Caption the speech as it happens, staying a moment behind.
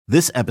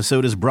This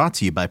episode is brought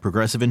to you by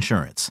Progressive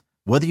Insurance.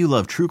 Whether you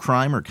love true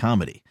crime or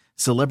comedy,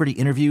 celebrity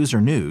interviews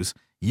or news,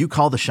 you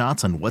call the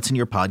shots on what's in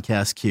your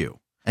podcast queue.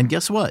 And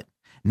guess what?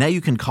 Now you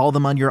can call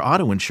them on your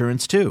auto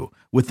insurance too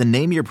with the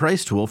Name Your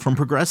Price tool from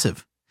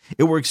Progressive.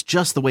 It works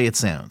just the way it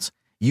sounds.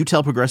 You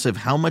tell Progressive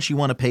how much you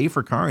want to pay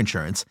for car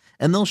insurance,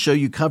 and they'll show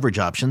you coverage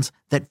options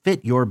that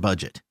fit your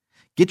budget.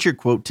 Get your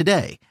quote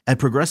today at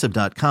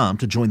Progressive.com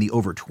to join the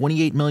over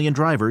 28 million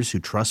drivers who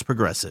trust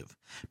Progressive.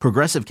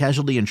 Progressive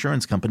Casualty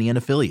Insurance Company and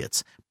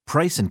Affiliates.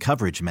 Price and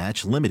coverage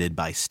match limited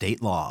by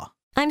state law.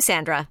 I'm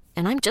Sandra,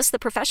 and I'm just the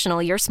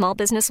professional your small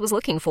business was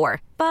looking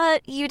for.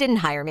 But you didn't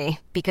hire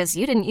me because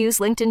you didn't use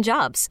LinkedIn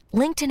Jobs.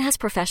 LinkedIn has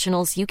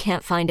professionals you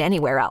can't find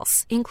anywhere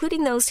else,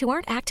 including those who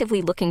aren't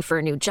actively looking for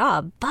a new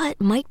job, but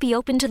might be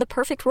open to the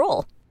perfect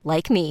role,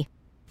 like me.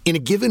 In a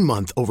given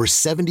month, over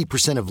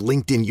 70% of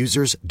LinkedIn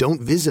users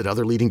don't visit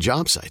other leading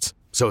job sites.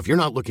 So if you're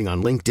not looking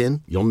on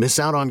LinkedIn, you'll miss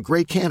out on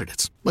great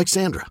candidates like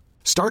Sandra.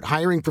 Start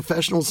hiring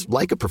professionals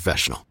like a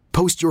professional.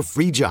 Post your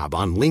free job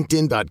on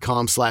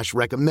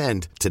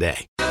linkedin.com/recommend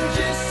today.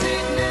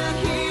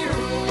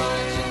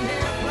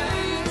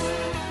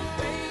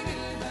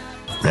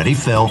 Ready,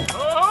 Phil?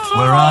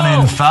 We're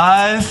on in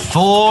 5,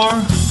 4.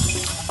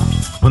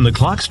 When the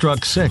clock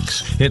struck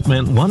 6, it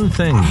meant one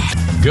thing.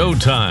 Go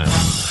time.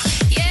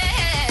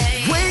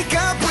 Wake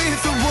up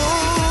with the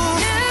Wolf.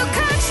 New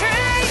country.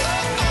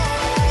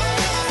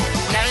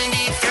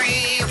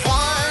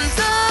 93.1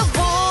 The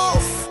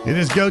Wolf. It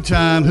is go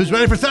time. Who's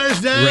ready for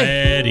Thursday?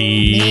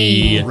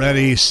 Ready.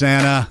 Ready,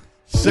 Santa.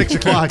 6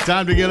 o'clock.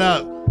 Time to get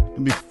up.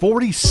 It'll be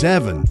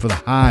 47 for the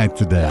high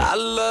today. I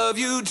love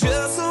you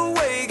just the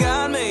way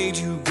God made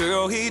you,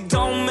 girl. He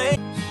don't make.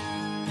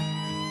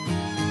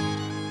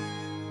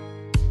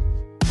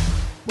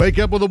 Wake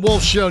up with the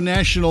Wolf Show,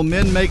 National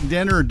Men Make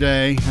Dinner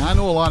Day. I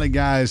know a lot of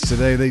guys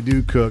today, they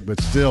do cook,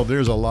 but still,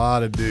 there's a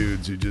lot of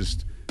dudes who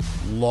just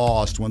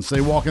lost. Once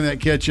they walk in that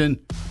kitchen,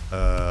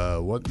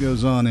 what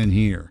goes on in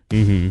here?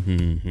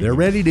 They're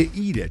ready to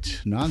eat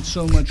it, not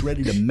so much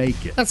ready to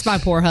make it. That's my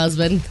poor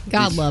husband.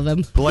 God love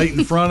him. Plate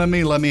in front of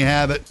me, let me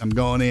have it. I'm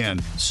going in.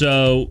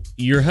 So,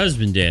 your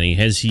husband, Danny,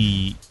 has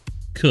he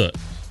cooked?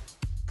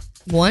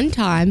 One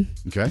time.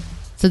 Okay.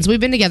 Since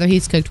we've been together,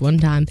 he's cooked one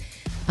time.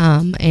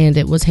 And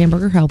it was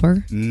Hamburger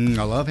Helper. I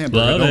love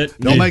hamburger. Love it.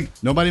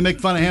 Nobody make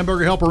fun of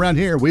Hamburger Helper around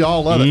here. We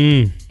all love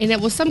it. And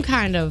it was some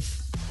kind of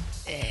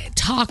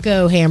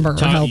taco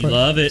hamburger helper.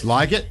 Love it.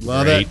 Like it?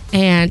 Love Great. it.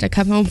 And I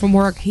come home from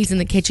work. He's in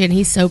the kitchen.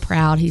 He's so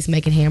proud. He's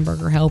making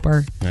Hamburger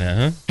Helper.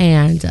 Uh-huh.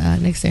 And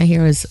next thing I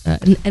hear is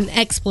an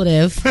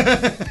expletive.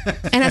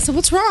 And I said,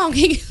 "What's wrong?"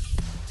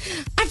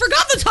 I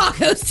forgot the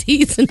taco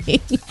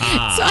seasoning. So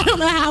I don't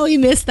know how he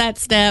missed that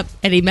step,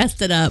 and he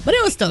messed it up. But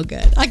it was still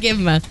good. I give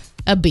him a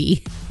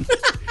B.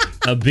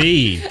 A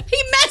B.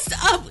 He messed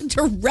up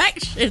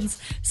directions,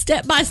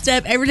 step by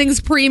step. Everything's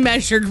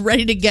pre-measured,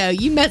 ready to go.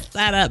 You messed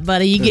that up,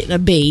 buddy. You getting a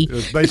B.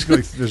 There's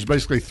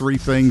basically three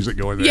things that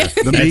go in there: Yeah.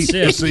 the meat,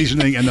 the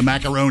seasoning, and the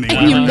macaroni.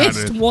 And you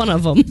missed one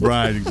of them.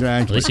 Right,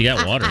 exactly. At least you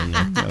got water in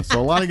there. Yeah,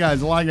 so a lot of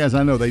guys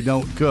I know they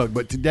don't cook,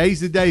 but today's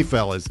the day,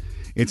 fellas.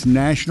 It's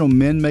National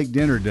Men Make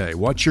Dinner Day.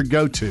 What's your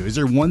go-to? Is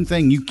there one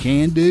thing you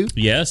can do?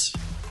 Yes.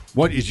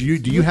 What is you?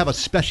 Do you have a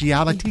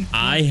speciality?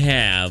 I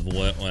have.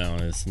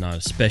 Well, it's not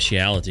a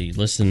speciality.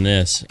 Listen to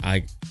this.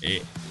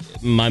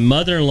 My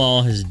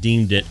mother-in-law has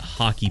deemed it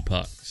hockey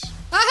pucks.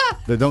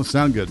 That don't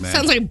sound good, man.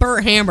 Sounds like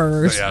burnt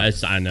hamburgers. Yeah.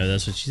 I know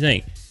that's what you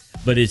think,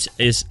 but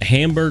it's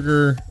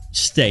hamburger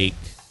steak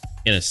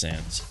in a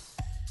sense,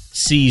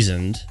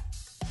 seasoned,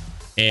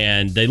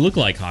 and they look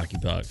like hockey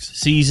pucks,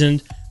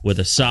 seasoned with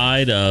a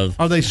side of.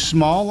 Are they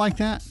small like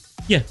that?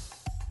 Yeah.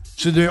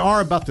 So they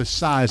are about the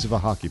size of a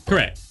hockey puck.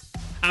 Correct.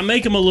 I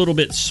make them a little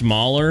bit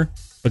smaller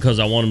because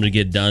I want them to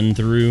get done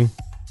through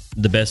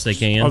the best they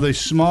can. Are they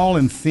small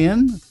and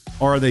thin,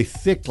 or are they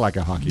thick like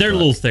a hockey puck? They're a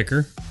little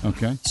thicker.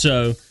 Okay.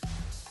 So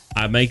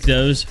I make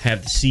those,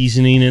 have the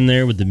seasoning in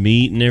there with the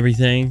meat and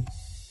everything.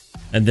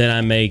 And then I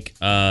make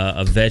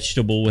a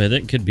vegetable with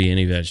it. Could be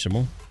any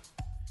vegetable.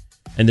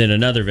 And then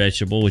another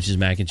vegetable, which is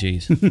mac and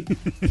cheese.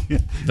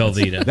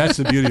 Velveeta. That's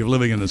the beauty of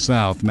living in the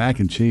South. Mac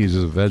and cheese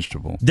is a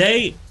vegetable.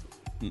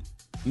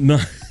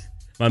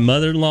 My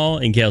mother-in-law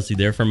and Kelsey,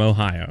 they're from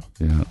Ohio.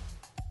 Yeah.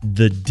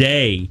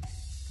 The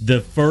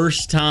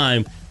first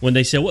time when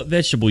they said, "What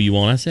vegetable you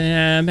want?" I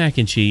said, "Mac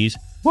and cheese."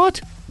 What?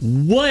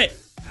 What?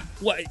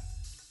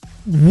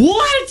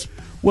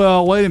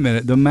 Well, wait a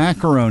minute. The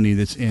macaroni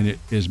that's in it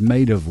is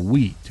made of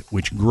wheat,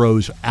 which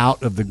grows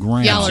out of the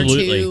ground. Y'all are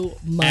Absolutely. too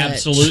much.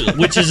 Absolutely.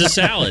 Which is a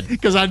salad.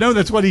 Because I know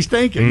that's what he's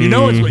thinking. You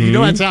know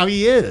that's how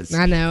he is.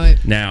 I know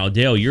it. Now,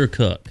 Dale, you're a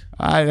cook.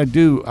 I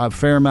do a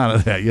fair amount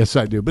of that. Yes,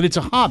 I do. But it's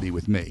a hobby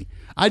with me.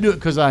 I do it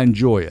because I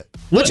enjoy it.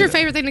 What's your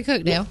favorite thing to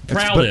cook, Dale?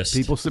 Proudest.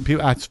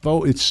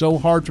 It's so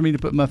hard for me to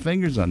put my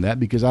fingers on that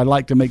because I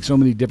like to make so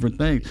many different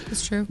things.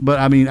 That's true. But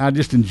I mean, I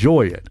just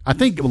enjoy it. I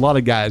think a lot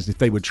of guys, if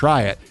they would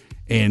try it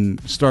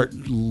and start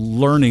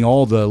learning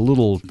all the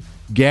little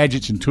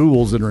gadgets and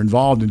tools that are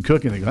involved in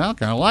cooking. They go, I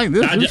kind of like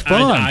this. It's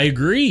fun. I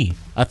agree.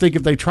 I think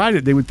if they tried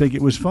it, they would think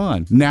it was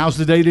fun. Now's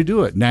the day to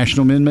do it.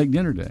 National Men Make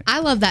Dinner Day. I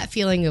love that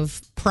feeling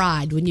of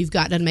pride when you've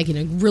got done making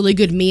a really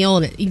good meal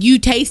and you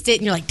taste it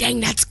and you're like, dang,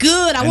 that's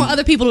good. I want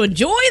other people to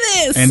enjoy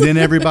this. And then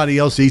everybody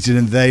else eats it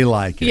and they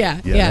like it.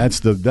 Yeah. That's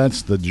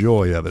the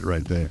joy of it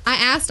right there. I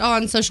asked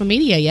on social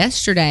media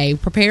yesterday,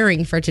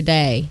 preparing for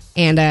today,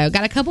 and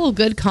got a couple of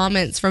good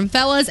comments from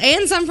fellas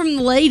and some from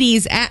the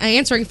ladies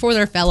answering for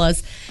their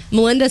fellas.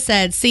 Melinda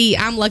said, see,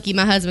 I'm lucky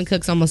my husband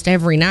cooks almost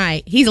every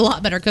night. He's a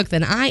lot better cook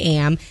than I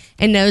am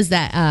and knows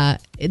that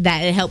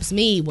that it helps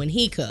me when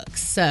he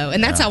cooks. So,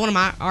 and that's how one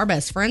of our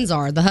best friends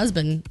are. The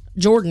husband,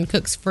 Jordan,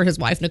 cooks for his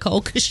wife,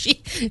 Nicole, because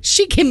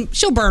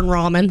she'll burn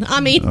ramen. I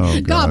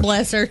mean, God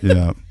bless her.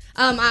 Yeah.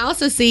 I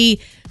also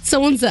see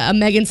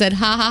Megan said,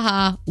 ha ha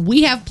ha,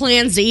 we have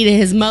plans to eat at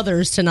his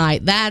mother's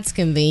tonight. That's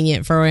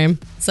convenient for him.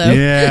 So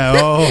yeah.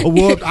 Oh,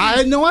 well, I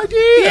had no idea.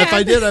 Yeah. If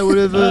I did, I would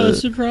have.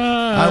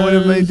 Surprise! I would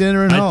have made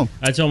dinner at home.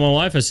 I told my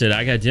wife, I said,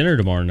 I got dinner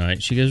tomorrow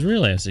night. She goes,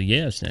 really? I said,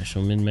 yes,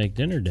 National Men Make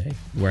Dinner Day.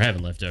 We're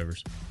having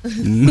leftovers.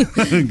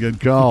 Good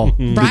call.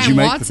 Brian Did you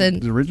make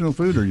Watson. the original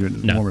food or you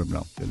warm it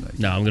up?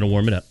 No, I'm going to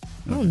warm it up.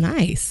 Oh,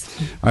 nice.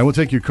 All right, we'll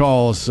take your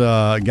calls,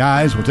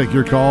 guys. We'll take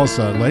your calls,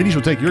 ladies.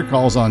 We'll take your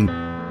calls on,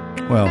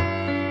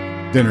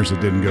 dinners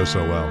that didn't go so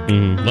well.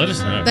 Let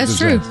us know. That's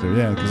true.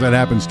 Yeah, because that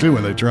happens too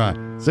when they try.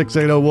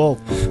 680 Wolf.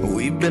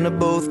 We've been to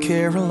both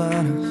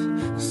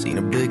Carolinas, seen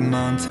a big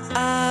Montana.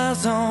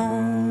 Eyes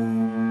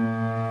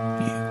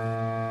on you.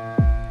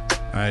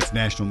 All right, it's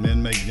National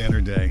Men Make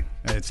Dinner Day.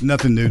 It's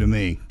nothing new to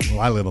me.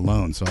 Well, I live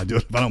alone, so I do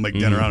it. If I don't make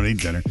dinner, I don't eat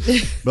dinner.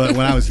 But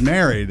when I was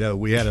married,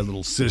 we had a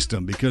little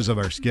system because of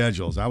our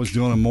schedules. I was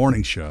doing a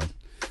morning show,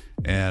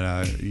 and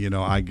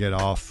I get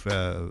off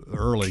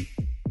early.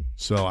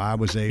 So I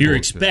was able. You're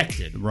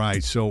expected,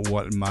 right? So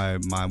what? My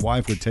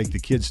wife would take the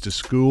kids to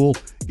school,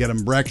 get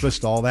them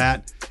breakfast, all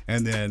that,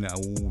 and then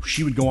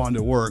she would go on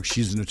to work.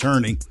 She's an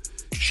attorney.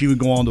 She would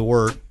go on to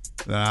work.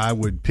 I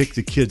would pick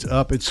the kids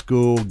up at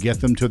school,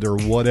 get them to their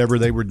whatever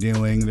they were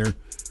doing, their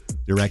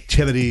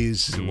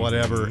activities,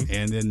 whatever,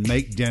 and then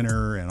make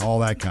dinner and all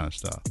that kind of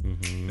stuff.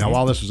 Now,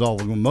 while this was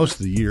most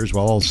of the years,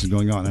 while all this is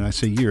going on, and I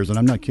say years, and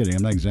I'm not kidding,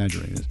 I'm not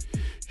exaggerating this.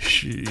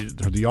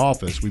 The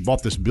office, we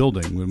bought this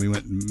building when we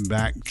moved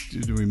back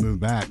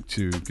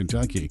to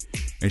Kentucky,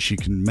 and she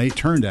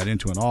turned that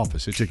into an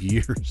office. It took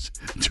years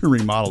to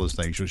remodel this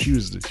thing. So she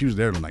was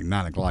there till like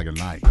 9 o'clock at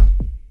night,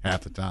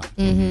 half the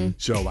time.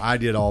 So I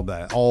did all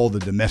the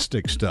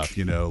domestic stuff,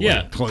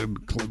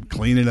 like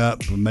cleaning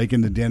up,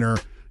 making the dinner,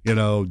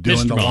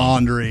 doing the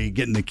laundry,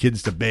 getting the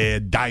kids to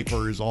bed,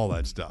 diapers, all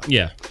that stuff.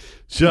 Yeah.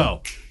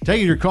 So,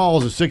 taking your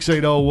calls at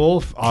 680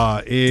 Wolf,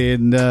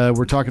 and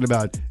we're talking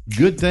about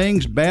good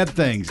things, bad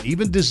things,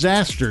 even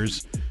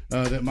disasters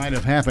that might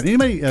have happened.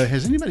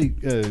 Has anybody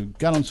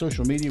got on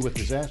social media with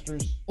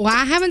disasters? Well,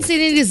 I haven't seen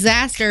any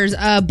disasters,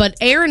 but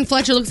Aaron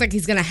Fletcher looks like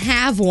he's going to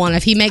have one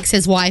if he makes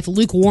his wife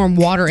lukewarm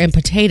water and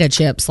potato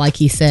chips, like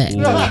he said.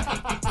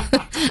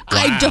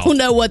 I don't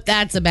know what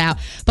that's about.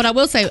 But I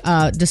will say,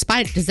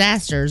 despite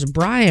disasters,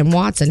 Brian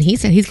Watson, he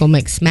said he's going to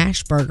make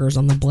smash burgers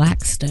on the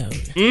Blackstone.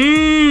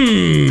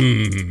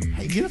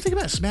 Hey, think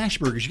about smash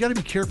burgers. You got to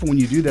be careful when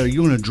you do that, or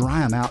you're going to dry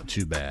them out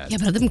too bad. Yeah,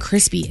 but them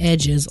crispy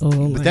edges. Oh,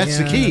 my But that's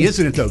God. the key,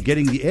 isn't it, though?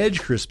 Getting the edge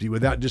crispy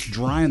without just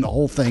drying the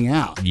whole thing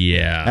out.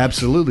 Yeah.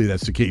 Absolutely,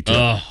 that's the key, too.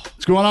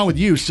 What's going on with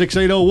you?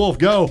 680 Wolf,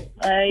 go.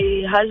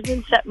 My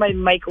husband set my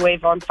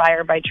microwave on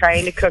fire by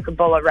trying to cook a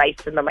bowl of rice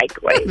in the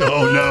microwave.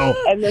 Oh, no.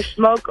 And the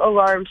smoke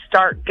alarms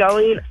start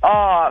going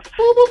off.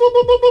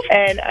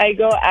 And I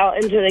go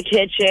out into the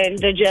kitchen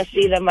to just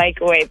see the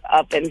microwave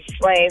up in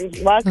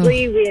flames.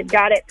 Luckily, we had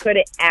got it, put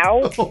it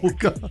out, Oh,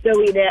 God. so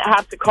we didn't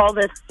have to call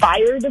the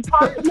fire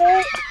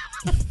department.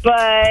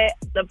 But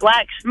the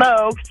black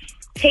smoke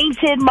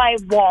tainted my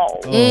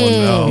walls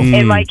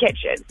in my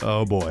kitchen.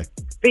 Oh, boy.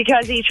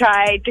 Because he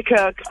tried to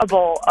cook a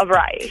bowl of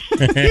rice.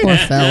 Poor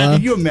fella.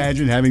 Can you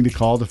imagine having to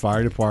call the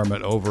fire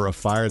department over a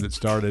fire that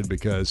started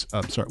because,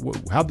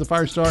 how'd the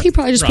fire start? He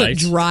probably just put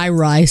dry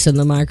rice in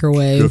the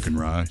microwave. Cooking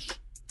rice.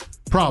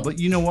 Probably.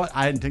 You know what?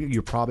 I didn't think it.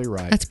 You're probably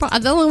right. That's probably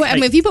the only way. I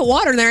mean, if you put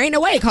water in there, ain't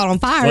no way it caught on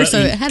fire. Well, so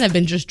it had to have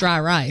been just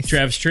dry rice.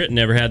 Travis Tritt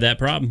never had that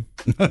problem.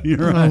 You're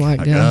right. Oh, my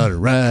God. I got a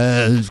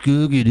rice,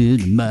 cook it in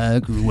the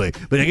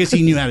microwave. But I guess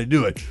he knew how to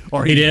do it.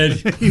 Or He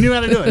did. He knew how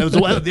to do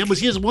it. That was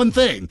his one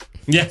thing.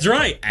 That's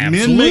right. Men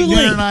Absolutely. make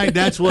dinner night.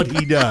 That's what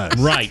he does.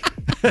 Right.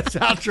 That's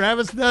how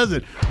Travis does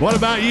it. What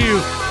about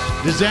you?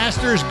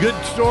 Disasters, good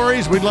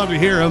stories? We'd love to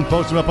hear them.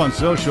 Post them up on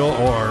social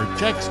or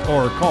text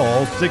or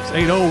call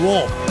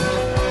 680-WOLF.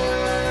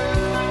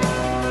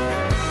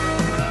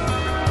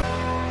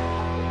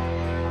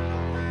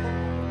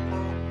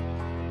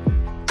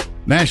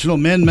 National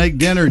Men Make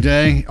Dinner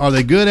Day. Are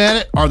they good at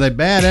it? Are they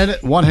bad at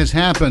it? What has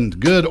happened,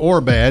 good or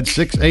bad?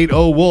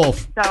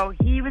 680-WOLF. So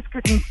he was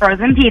cooking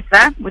frozen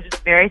pizza, which is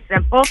very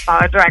simple,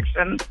 follow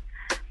directions.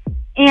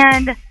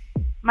 And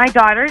my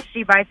daughter,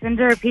 she bites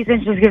into her pizza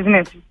and she gives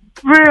me this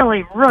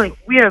really, really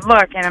weird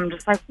look. And I'm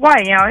just like,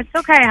 what? It's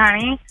okay,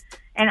 honey.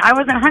 And I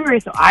wasn't hungry,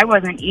 so I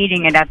wasn't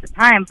eating it at the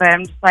time. But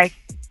I'm just like,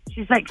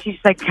 she's like,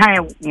 kind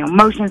of,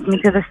 motions me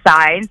to the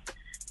side,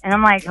 and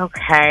I'm like,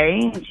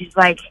 okay. And she's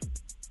like,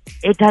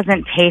 it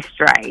doesn't taste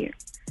right.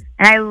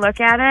 And I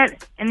look at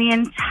it, and the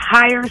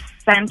entire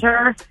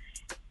center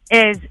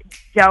is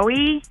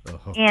doughy,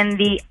 and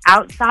the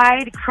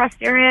outside crust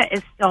area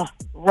is still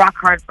rock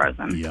hard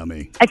frozen.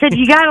 Yummy. I said,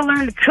 you got to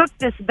learn to cook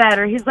this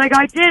better. He's like,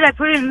 I did. I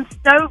put it in the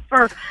stove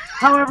for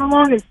however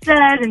long it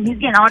said, and he's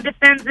getting all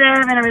defensive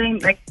and everything,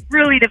 like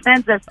really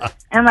defensive. And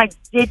I'm like,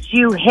 did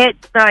you hit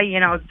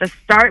the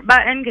start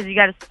button? Because you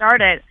got to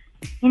start it.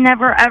 He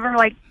never ever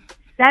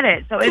said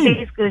it. So it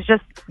basically was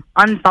just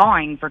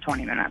unthawing for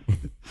 20 minutes.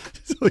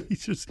 So he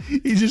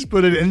just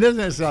put it in. Doesn't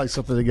that sound like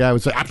something the guy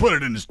would say? I put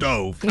it in the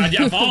stove.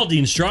 I followed the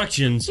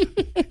instructions.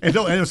 And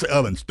don't say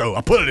oven, stove.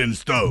 I put it in the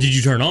stove. Did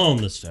you turn on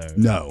the stove?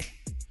 No.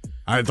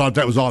 I thought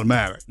that was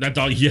automatic. I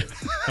thought you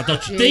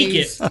think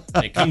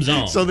it comes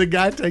on. So the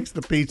guy takes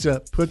the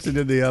pizza, puts it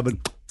in the oven,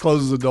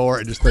 closes the door,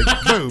 and just thinks,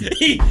 boom.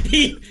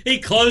 he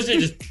closed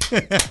it.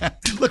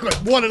 Just look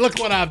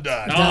what I've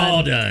done.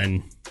 All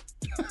done.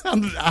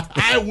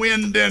 I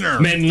win dinner.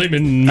 Men.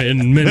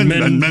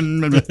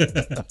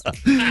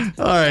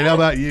 All right, how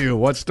about you?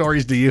 What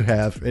stories do you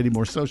have? Any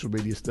more social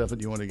media stuff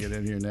that you want to get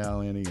in here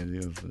now, Annie?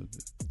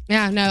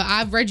 Yeah, no,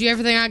 I've read you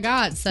everything I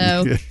got,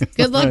 so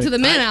good luck to the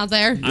men out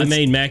there. I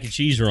made mac and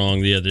cheese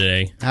wrong the other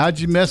day. How'd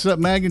you mess up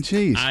mac and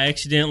cheese? I've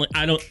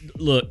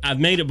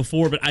made it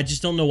before, but I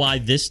just don't know why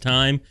this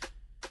time.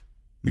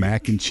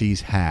 Mac and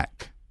cheese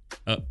hack.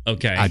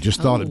 Okay. I just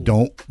thought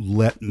don't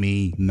let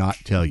me not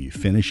tell you.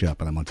 Finish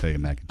up, and I'm going to tell you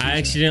mac and cheese. I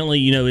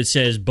accidentally, it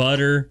says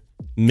butter,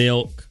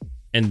 milk,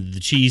 and the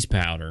cheese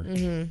powder,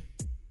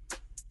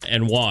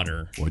 and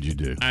water. What'd you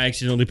do? I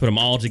accidentally put them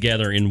all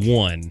together in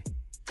one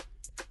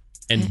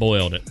and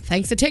boiled it.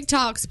 Thanks to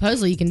TikTok,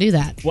 supposedly you can do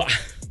that. Well,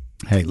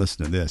 hey,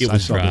 listen to this. I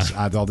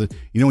saw this.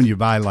 When you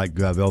buy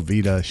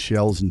Velveeta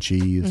shells and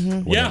cheese,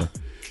 whatever. Yeah.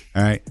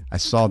 All right. I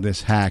saw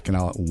this hack, and I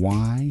thought,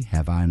 why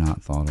have I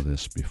not thought of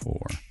this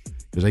before?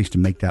 Because I used to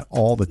make that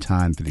all the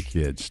time for the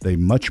kids. They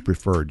much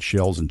preferred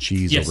shells and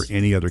cheese over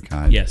any other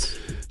kind. Yes.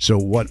 So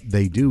what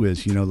they do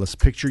is, let's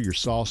picture your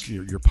sauce,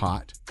 your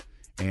pot,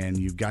 and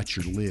you've got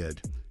your lid.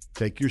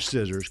 Take your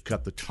scissors,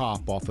 cut the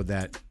top off of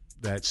that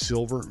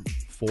silver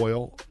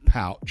foil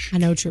pouch. I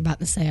know what you're about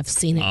to say. I've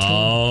seen it too.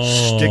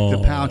 Oh. Stick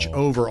the pouch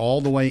over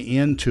all the way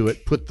into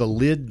it. Put the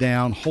lid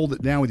down. Hold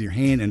it down with your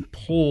hand and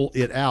pull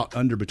it out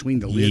under between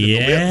the lid and the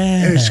lip.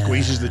 And it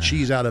squeezes the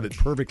cheese out of it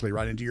perfectly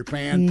right into your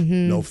pan.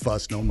 Mm-hmm. No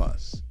fuss, no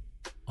muss.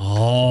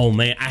 Oh,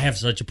 man. I have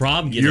such a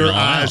problem getting your it all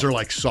eyes out. are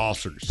like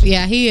saucers.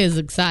 Yeah, he is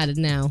excited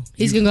now.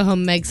 He's going to go home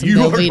and make some You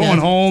Velveeta. are going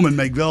home and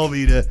make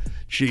Velveeta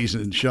cheese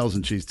and shells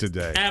and cheese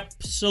today.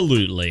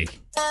 Absolutely.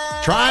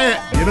 Try it.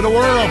 Give it a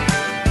whirl.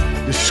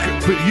 Just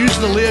use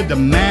the lid to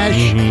mash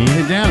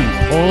it down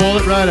and pull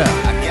it right out.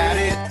 I got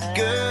it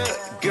good,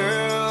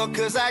 girl,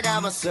 because I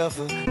got myself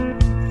a... I'm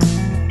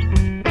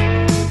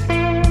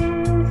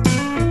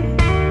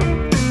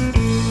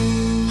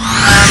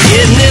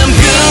getting them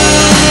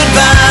good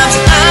vibes.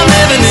 I'm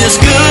living this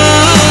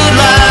good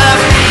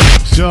life.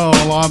 So,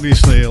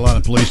 obviously, a lot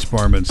of police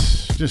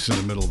departments just in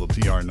the middle of a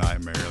PR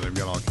nightmare. They've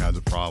got all kinds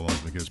of problems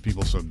because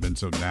people have been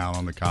so down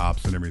on the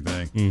cops and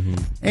everything. Mm-hmm.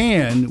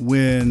 And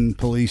when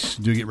police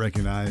do get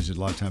recognized, a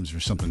lot of times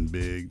there's something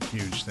big,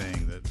 huge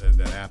thing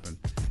that happened.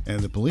 And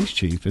the police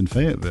chief in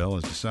Fayetteville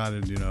has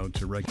decided,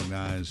 to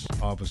recognize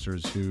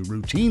officers who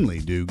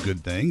routinely do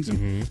good things.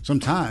 And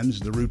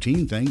sometimes the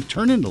routine things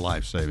turn into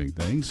life-saving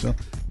things. So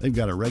they've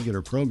got a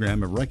regular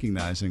program of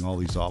recognizing all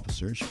these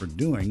officers for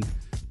doing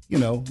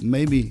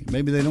maybe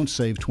they don't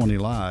save 20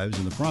 lives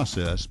in the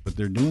process, but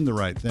they're doing the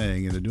right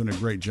thing and they're doing a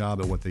great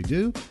job at what they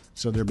do,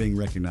 so they're being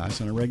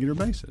recognized on a regular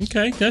basis.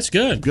 Okay, that's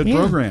good. Good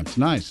program. It's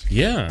nice.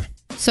 Yeah.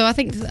 So I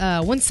think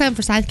once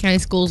Forsyth County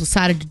Schools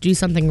decided to do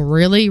something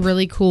really,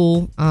 really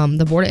cool,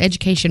 the Board of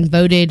Education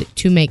voted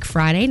to make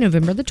Friday,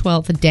 November the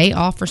 12th, a day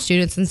off for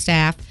students and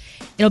staff.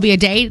 It'll be a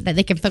day that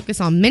they can focus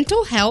on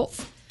mental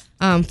health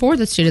for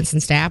the students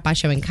and staff by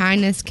showing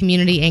kindness,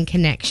 community, and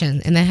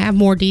connection. And they have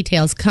more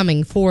details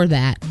coming for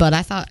that. But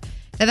I thought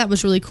that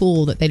was really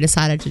cool that they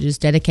decided to just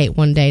dedicate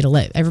one day to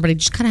let everybody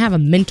just kind of have a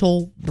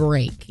mental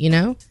break,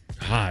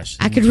 Gosh.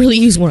 I could really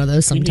use one of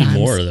those sometimes. We need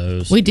more of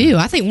those. We do.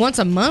 I think once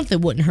a month it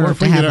wouldn't hurt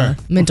to have a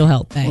mental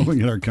health day. Well, we can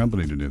get our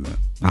company to do that.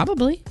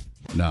 Probably.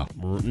 No.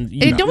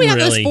 Don't we have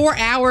those 4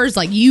 hours,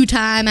 like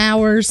U-time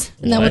hours?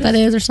 Isn't that what that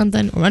is or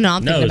something? Or, no,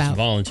 I'm thinking about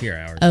volunteer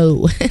hours.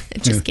 Oh,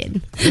 just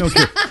kidding.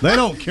 They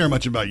don't care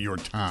much about your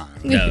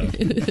time. No.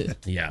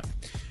 Yeah.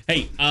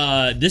 Hey,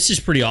 this is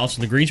pretty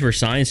awesome. The Greensboro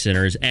Science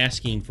Center is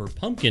asking for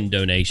pumpkin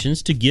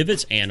donations to give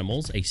its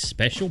animals a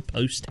special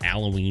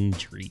post-Halloween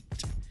treat.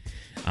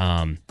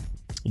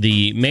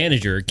 The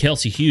manager,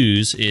 Kelsey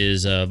Hughes,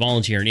 is a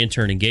volunteer and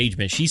intern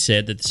engagement. She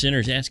said that the center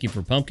is asking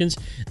for pumpkins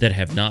that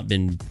have not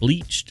been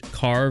bleached,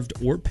 carved,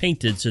 or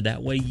painted, so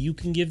that way you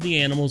can give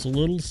the animals a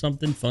little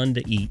something fun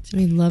to eat.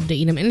 We love to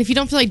eat them. And if you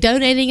don't feel like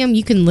donating them,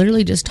 you can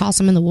literally just toss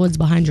them in the woods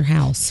behind your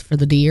house for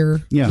the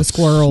deer, the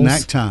squirrels.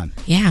 Snack time.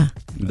 Yeah.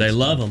 They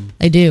love them.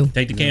 They do.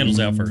 Take the candles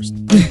out first.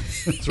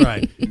 That's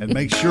right. And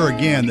make sure,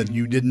 again, that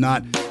you did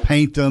not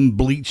paint them,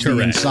 bleach the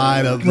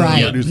inside of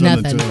them, or do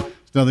something to them.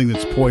 Nothing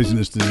that's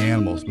poisonous to the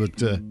animals. But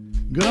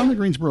good on the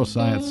Greensboro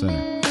Science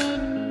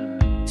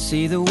Center.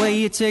 See the way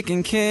you're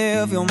taking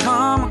care of your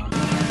mama.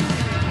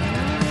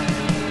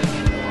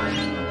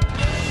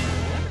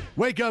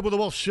 Wake up with the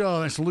Wolf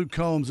Show. That's Luke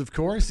Combs, of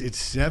course.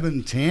 It's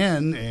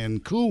 7:10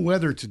 and cool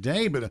weather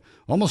today, but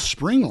almost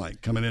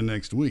spring-like coming in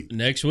next week.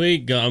 Next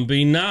week, gonna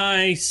be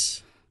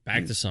nice.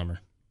 Back to summer.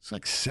 It's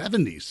like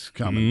 70s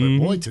coming,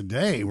 but boy,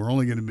 today we're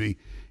only going to be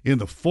in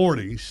the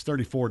 40s,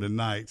 34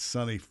 tonight,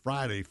 sunny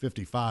Friday,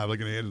 55.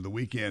 Looking ahead to the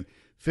weekend,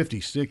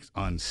 56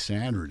 on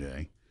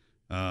Saturday.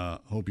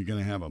 Hope you're going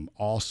to have an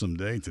awesome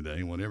day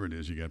today, whatever it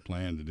is you got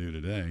planned to do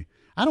today.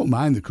 I don't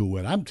mind the cool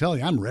weather. I'm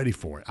telling you, I'm ready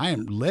for it.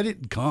 Let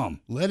it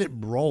come. Let it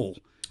roll.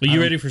 Are you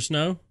ready for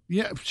snow?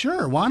 Yeah,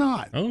 sure. Why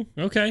not? Oh,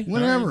 okay.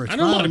 Whatever. I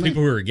know a lot of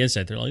people who are against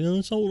that. They're like,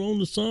 let's hold on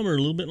to summer a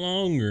little bit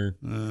longer.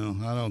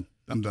 No,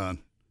 I'm done.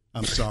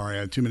 I'm sorry.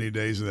 I had too many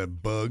days of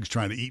that bugs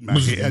trying to eat my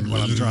head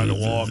when I'm trying to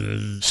walk.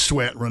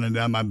 Sweat running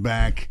down my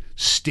back.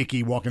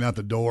 Sticky walking out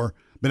the door.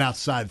 Been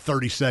outside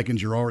 30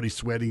 seconds. You're already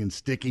sweaty and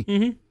sticky.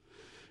 Mm-hmm.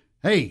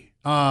 Hey,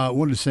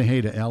 wanted to say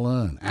hey to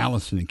Ella and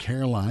Allison and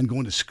Caroline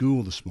going to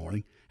school this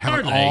morning.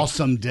 Have an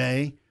awesome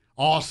day.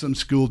 Awesome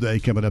school day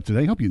coming up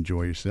today. Hope you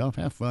enjoy yourself.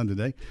 Have fun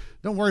today.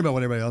 Don't worry about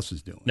what everybody else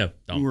is doing. No,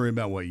 don't worry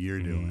about what you're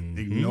doing.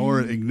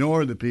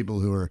 Ignore the people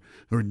who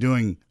are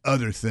doing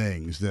other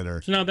things that are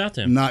it's not about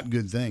them. Not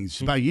good things.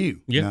 It's about you.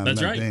 Yeah,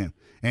 that's right. Them.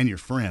 And your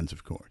friends,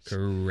 of course.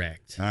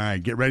 Correct. All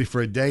right, get ready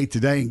for a day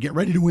today and get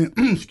ready to win.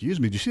 Excuse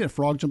me. Did you see that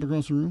frog jump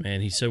across the room?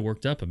 Man, he's so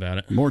worked up about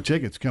it. More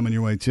tickets coming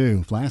your way,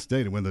 too. Last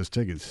day to win those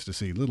tickets to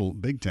see Little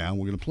Big Town.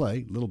 We're going to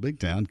play Little Big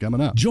Town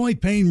coming up. Joint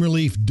pain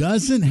relief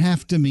doesn't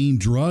have to mean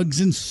drugs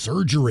and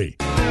surgery.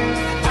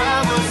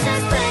 I was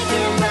just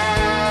thinking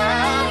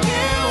about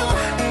you.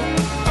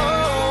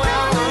 Oh,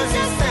 I was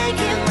just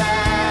thinking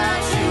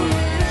about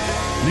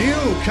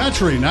you. New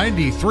Country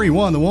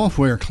 93.1 The Wolf,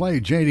 where Clay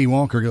J.D.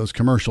 Walker goes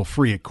commercial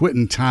free at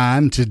quitting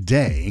time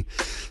today.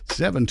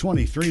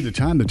 7:23 the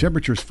time. The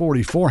temperature's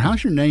 44.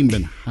 How's your name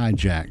been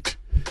hijacked?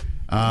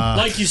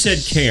 Like you said,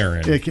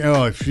 Karen.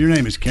 If your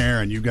name is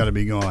Karen, you've got to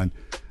be going,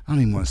 I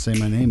don't even want to say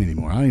my name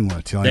anymore. I don't even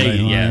want to tell anybody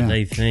who I am.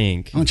 They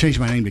think. I'm going to change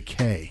my name to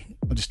K.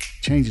 I'll just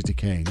change it to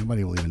K.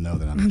 Nobody will even know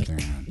that I'm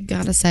Karen.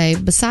 Gotta say,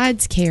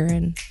 besides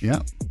Karen,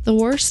 the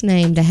worst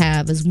name to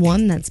have is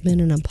one that's been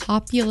in a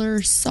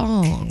popular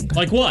song.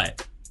 Like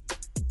what?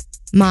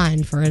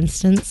 Mine, for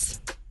instance.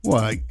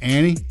 What, like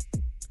Annie?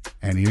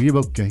 Annie, are you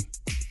okay?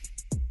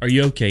 Are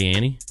you okay,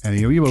 Annie?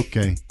 Annie, are you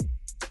okay?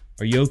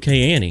 Are you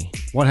okay, Annie?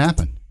 What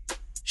happened?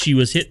 She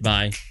was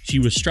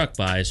struck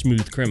by a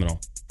smooth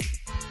criminal.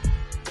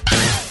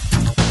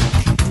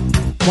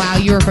 Wow,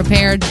 you were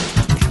prepared?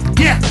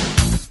 Yeah.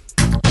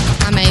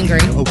 I'm angry.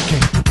 Okay.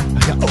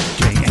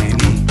 Okay,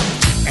 Annie.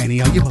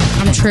 Annie, are you okay?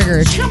 I'm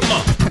triggered. Come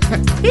on.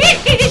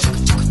 Okay,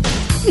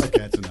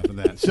 that's enough of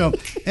that. So,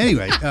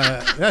 anyway,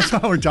 that's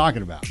what we're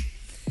talking about.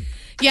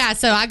 Yeah,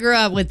 so I grew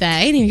up with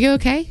that. Annie, are you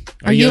okay?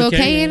 Are you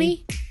okay,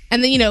 Annie?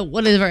 And then,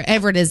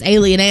 whatever it is,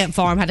 Alien Ant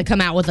Farm had to come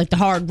out with like the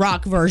hard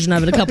rock version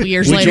of it a couple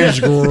years later.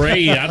 Which was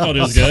great. I thought it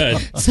was good.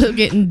 So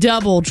getting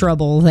double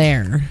trouble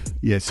there.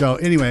 Yeah, so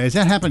anyway, has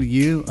that happened to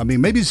you? I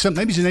mean, maybe it's a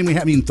name we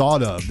haven't even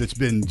thought of that's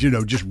been,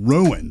 just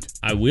ruined.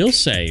 I will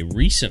say,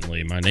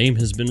 recently, my name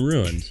has been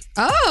ruined.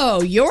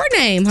 Oh, your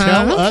name, huh?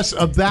 Tell us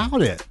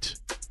about it.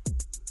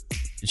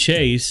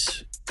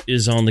 Chase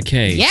is on the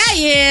case. Yeah,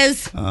 he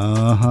is.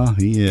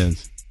 He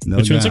is. No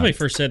Which doubt. when somebody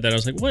first said that, I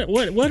was like,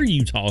 what are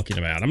you talking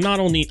about? I'm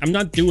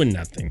not doing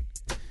nothing.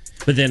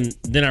 But then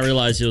I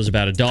realized it was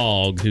about a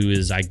dog who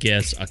is, I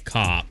guess, a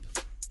cop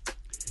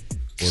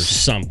or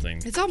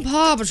something. It's on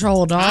Paw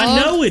Patrol, dog. I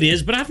know it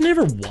is, but I've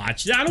never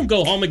watched it. I don't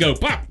go home and go,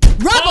 Paw Rubble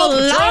Patrol!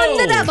 on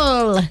the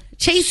double.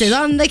 Chase is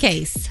on the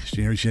case.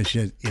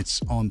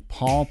 It's on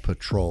Paw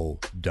Patrol,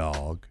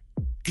 dog.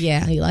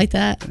 Yeah, you like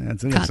that?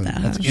 That's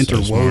So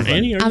interwoven.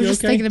 Annie, are I'm you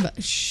just okay? thinking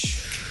about...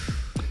 Shh.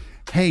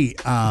 Hey,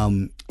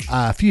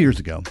 a few years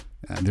ago,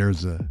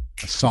 there's a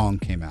song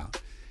came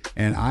out,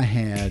 and I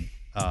had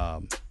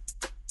one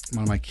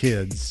of my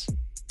kids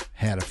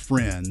had a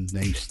friend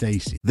named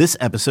Stacy. This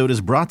episode is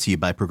brought to you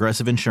by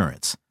Progressive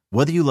Insurance.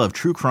 Whether you love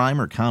true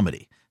crime or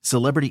comedy,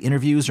 celebrity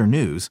interviews or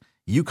news,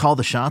 you call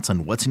the shots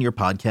on what's in your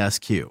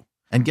podcast queue.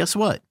 And guess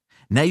what?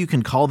 Now you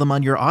can call them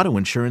on your auto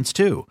insurance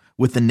too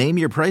with the Name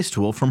Your Price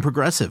tool from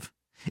Progressive.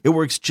 It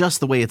works just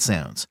the way it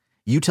sounds.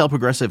 You tell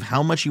Progressive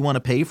how much you want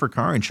to pay for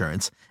car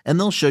insurance, and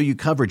they'll show you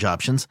coverage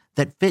options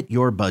that fit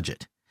your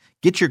budget.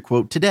 Get your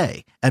quote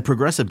today at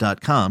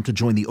Progressive.com to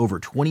join the over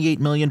 28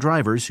 million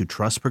drivers who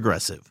trust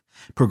Progressive.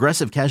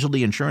 Progressive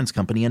Casualty Insurance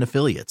Company and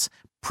Affiliates.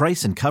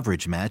 Price and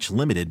coverage match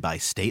limited by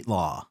state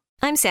law.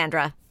 I'm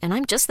Sandra, and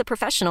I'm just the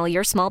professional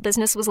your small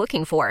business was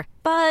looking for.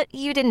 But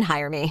you didn't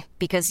hire me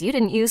because you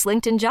didn't use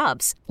LinkedIn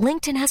Jobs.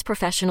 LinkedIn has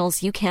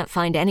professionals you can't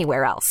find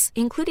anywhere else,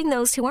 including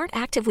those who aren't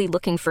actively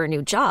looking for a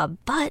new job,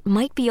 but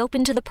might be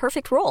open to the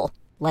perfect role,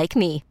 like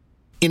me.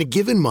 In a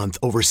given month,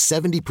 over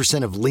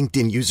 70% of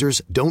LinkedIn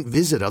users don't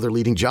visit other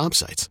leading job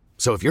sites.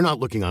 So if you're not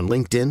looking on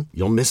LinkedIn,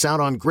 you'll miss out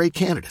on great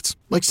candidates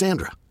like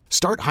Sandra.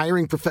 Start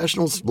hiring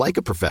professionals like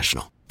a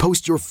professional.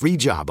 Post your free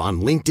job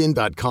on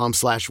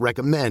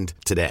linkedin.com/recommend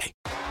today.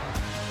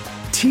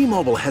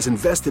 T-Mobile has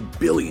invested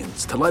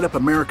billions to light up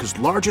America's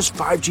largest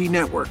 5G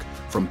network,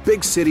 from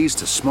big cities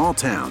to small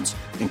towns,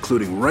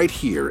 including right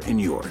here in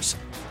yours.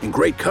 And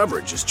great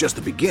coverage is just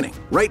the beginning.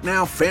 Right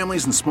now,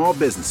 families and small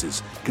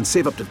businesses can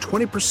save up to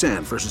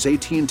 20% versus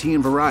AT&T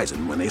and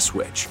Verizon when they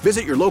switch.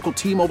 Visit your local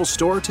T-Mobile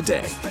store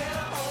today.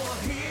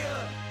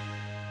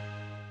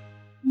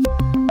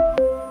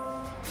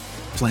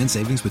 Plan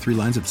savings with 3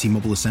 lines of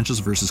T-Mobile Essentials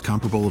versus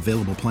comparable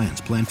available plans.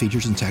 Plan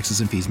features and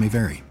taxes and fees may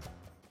vary.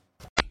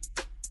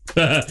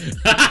 I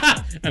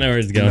know where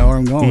it's going. You know where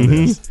I'm going with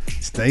this.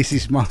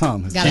 Stacy's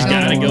mom. She's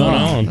got it going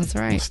on. That's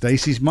right. Well,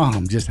 Stacy's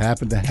mom just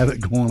happened to have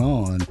it going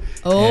on.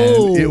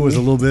 Oh. And it was a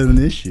little bit of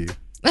an issue.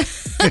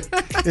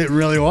 It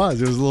really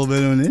was. It was a little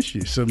bit of an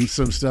issue. Some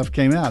stuff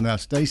came out. Now,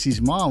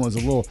 Stacy's mom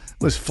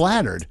was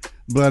flattered,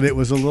 but it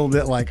was a little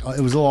bit like,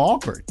 it was a little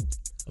awkward.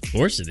 Of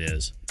course it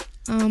is.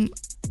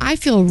 I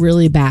feel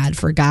really bad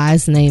for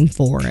guys named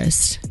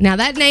Forrest. Now,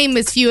 that name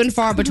is few and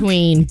far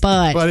between,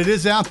 but it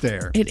is out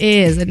there. It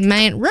is. And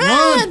man,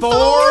 run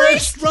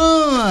Forrest,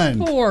 run!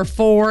 Poor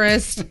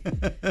Forrest.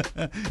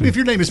 If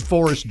your name is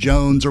Forrest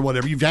Jones or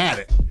whatever, you've had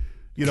it.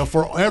 You know,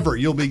 forever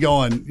you'll be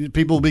going.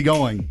 People will be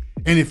going.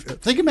 And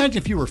imagine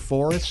if you were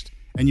Forrest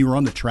and you were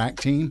on the track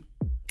team.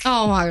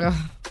 Oh my God!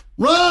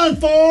 Run,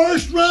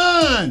 Forrest,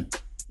 run!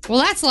 Well,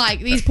 that's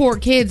like these poor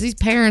kids, these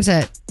parents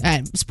at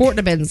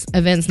sporting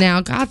events now.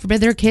 God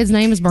forbid their kid's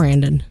name is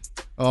Brandon.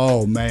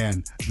 Oh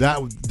man,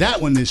 that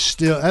one is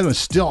still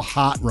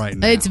hot right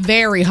now. It's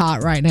very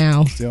hot right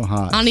now. Still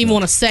hot. I don't even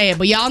want to say it,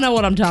 but y'all know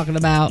what I'm talking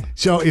about.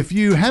 So if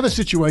you have a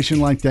situation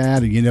like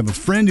that, or you have a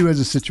friend who has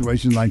a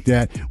situation like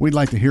that, we'd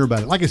like to hear about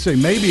it. Like I say,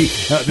 maybe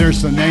there's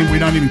some name we're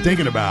not even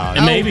thinking about.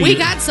 And maybe we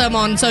got some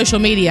on social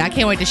media. I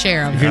can't wait to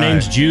share them. If your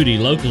name's Judy,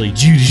 locally,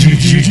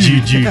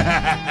 Judy.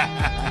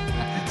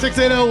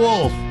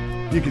 680-WOLF.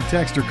 You can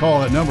text or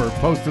call that number.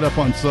 Post it up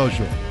on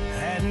social.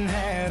 Hadn't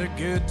had a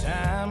good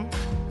time.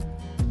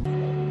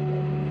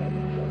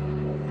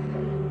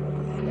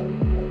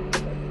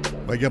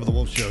 Wake up with the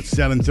Wolf Show at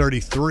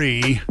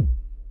 7:33. Going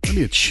to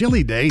be a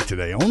chilly day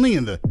today. Only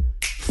in the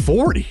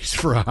 40s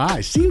for a high.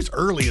 Seems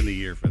early in the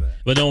year for that.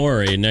 But don't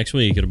worry. Next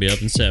week, it'll be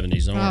up in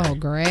 70s. Don't worry.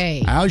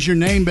 Great. How's your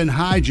name been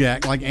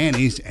hijacked like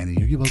Annie's? Annie,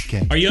 are you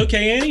okay? Are you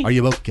okay, Annie? Are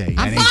you okay,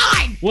 Annie? I'm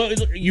fine. Well,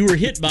 you were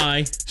hit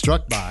by...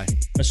 Struck by.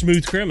 A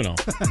smooth criminal.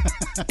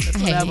 That's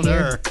what happened to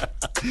her.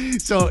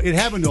 So it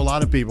happened to a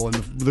lot of people, and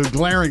the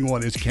glaring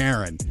one is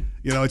Karen.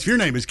 You know, if your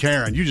name is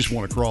Karen, you just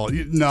want to crawl.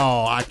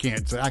 No, I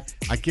can't.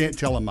 I can't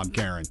tell them I'm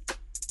Karen.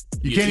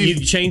 You can't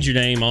even change your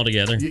name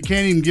altogether. You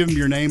can't even give them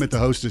your name at the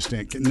hostess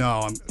stand.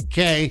 No, I'm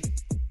K.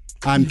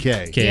 I'm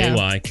K.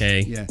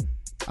 K-A-Y-K. Yeah.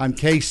 I'm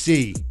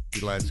KC.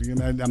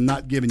 I'm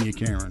not giving you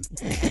Karen.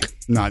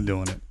 Not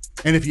doing it.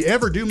 And if you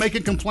ever do make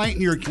a complaint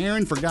and you're a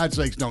Karen, for God's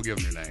sakes, don't give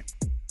them your name.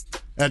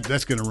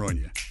 That's going to ruin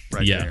you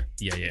right there.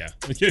 Yeah.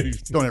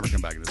 Don't ever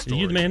come back to this story.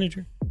 Are you the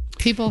manager?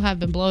 People have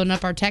been blowing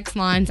up our text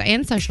lines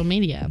and social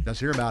media. Let's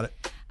hear about it.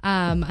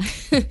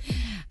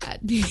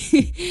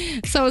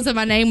 Someone said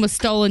my name was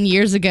stolen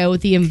years ago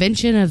with the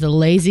invention of the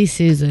Lazy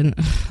Susan.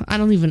 I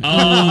don't even.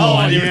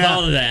 I never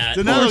thought of that. It's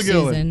another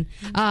good one.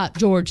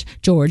 Georgia,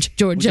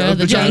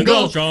 the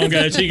jungle. Strong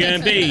as she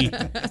can be.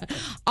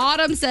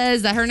 Autumn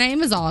says that her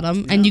name is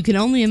Autumn, and you can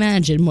only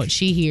imagine what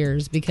she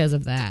hears because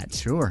of that.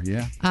 Sure,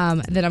 yeah.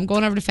 Then I'm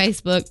going over to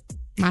Facebook.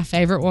 My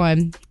favorite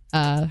one.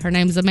 Her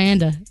name's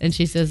Amanda, and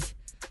she says,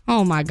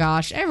 "Oh my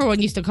gosh!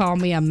 Everyone used to call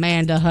me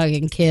Amanda Hug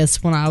and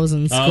Kiss when I was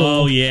in school."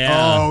 Oh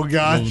yeah. Oh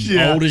gosh.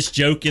 The oldest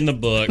joke in the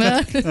book.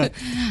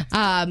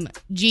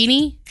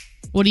 Jeannie,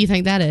 what do you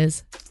think that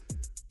is?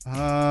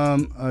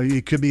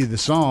 It could be the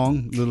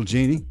song "Little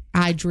Jeannie."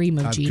 I Dream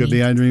of Jeannie. Could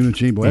be "I Dream of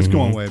Jeannie." Boy, that's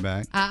going way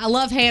back. I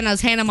love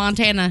Hannah's Hannah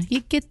Montana.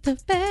 You get the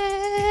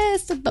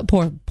best of the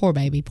poor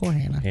baby, poor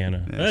Hannah.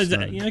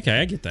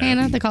 Okay, I get that.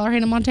 Hannah, they call her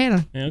Hannah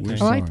Montana. Yeah, okay.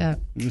 I like that.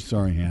 We're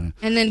sorry, Hannah.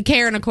 And then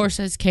Karen, of course,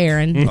 says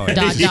Karen.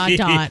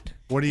 Dot.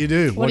 What do you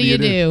do? What do you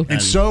do?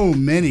 And so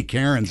many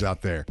Karens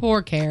out there.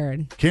 Poor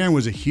Karen. Karen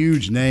was a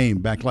huge name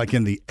back like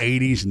in the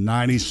 80s,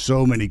 90s.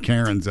 So many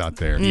Karens out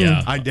there.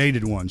 Yeah. I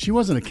dated one. She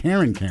wasn't a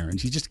Karen.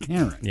 She's just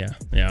Karen.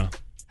 Yeah.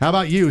 How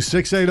about you,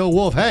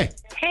 680-WOLF? Hey.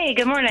 Hey,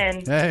 good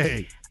morning.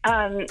 Hey.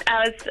 I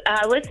was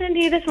listening to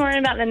you this morning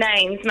about the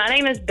names. My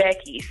name is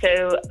Becky,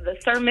 so the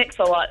Sir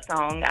Mix-a-Lot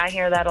song, I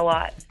hear that a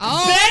lot.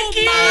 Oh,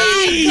 Becky!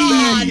 My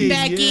God,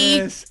 Becky.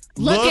 Yes.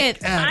 Look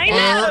at I know.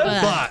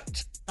 her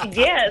butt.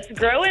 Yes,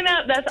 growing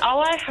up, that's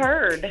all I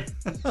heard.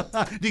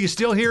 Do you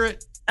still hear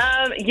it?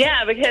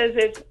 Yeah,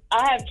 because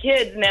I have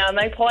kids now and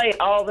they play it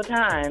all the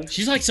time.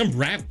 She's like some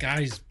rap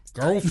guy's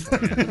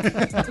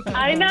girlfriend.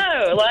 I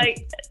know,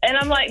 and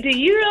I'm like, do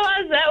you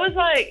realize that was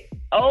like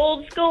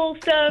old school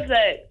stuff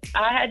that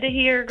I had to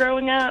hear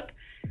growing up?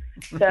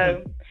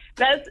 So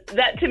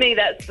that to me,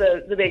 that's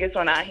the biggest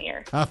one I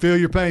hear. I feel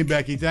your pain,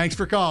 Becky. Thanks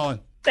for calling.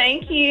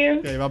 Thank you.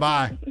 Okay,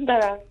 bye-bye.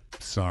 Bye-bye.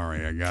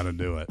 Sorry, I got to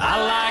do it.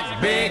 I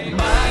like big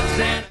butts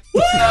and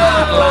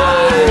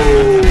like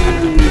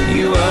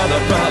you other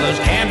brothers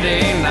can't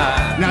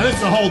deny. Now, this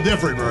is a whole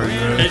different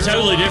version. It's a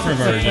totally different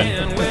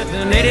version. With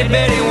an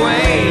itty-bitty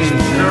waist,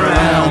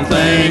 round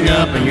thing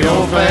up in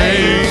your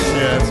face.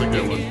 Yeah, that's a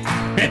good one.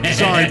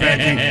 Sorry,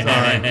 Becky.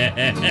 Sorry.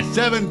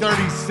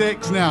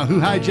 7:36 now. Who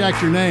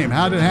hijacked your name?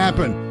 How did it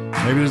happen?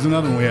 Maybe there's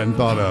another one we hadn't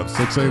thought of.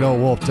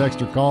 680-WOLF.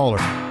 Text or call or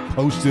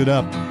post it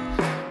up.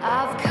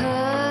 I've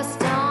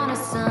cussed on a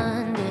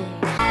Sunday.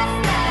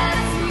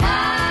 That's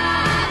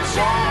my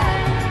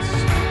church.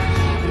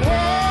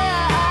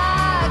 Yeah,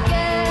 I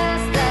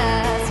guess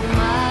that's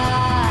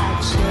my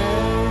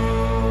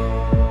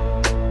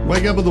church.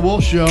 Wake up with the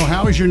Wolf Show.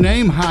 How is your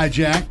name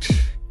hijacked?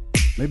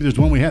 Maybe there's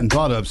one we hadn't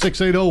thought of.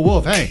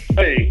 680-WOLF. Hey.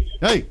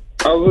 Hey.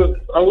 I was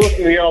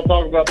listening to y'all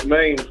talk about the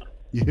names.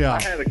 Yeah.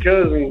 I had a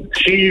cousin.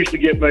 She used to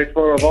get made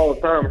fun of all the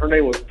time. Her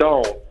name was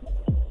Dawn.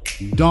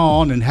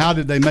 Dawn, and how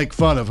did they make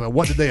fun of her?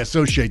 What did they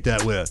associate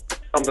that with?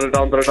 Oh, okay.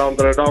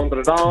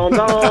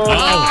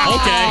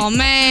 Oh,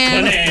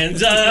 man.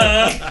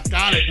 Bonanza.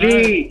 Got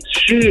it.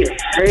 She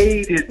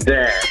hated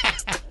that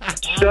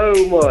so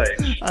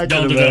much. I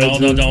can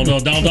imagine.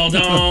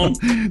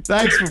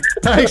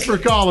 Thanks for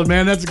calling,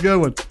 man. That's a good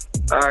one.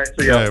 All right,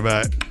 see y'all. Okay,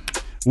 bye.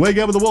 Wake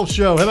up with the Wolf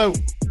Show. Hello.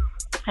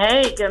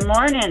 Hey, good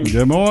morning.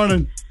 Good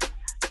morning.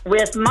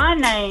 With my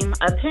name,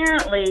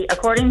 apparently,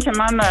 according to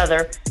my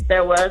mother,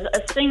 there was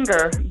a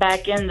singer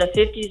back in the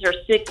 50s or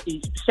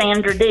 60s,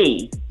 Sandra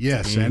Dee.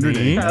 Yes, Sandra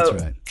Dee. That's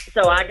right.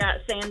 So I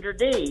got Sandra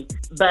Dee.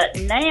 But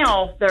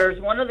now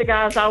there's one of the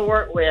guys I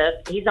work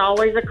with. He's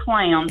always a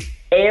clown.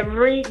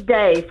 Every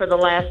day for the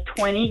last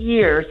 20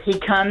 years, he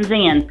comes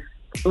in.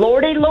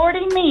 Lordy,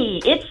 lordy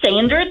me, it's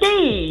Sandra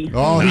Dee.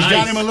 Oh, he's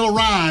got him a little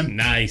rhyme.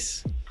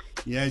 Nice.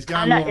 Yeah, he's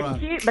got I him a know, little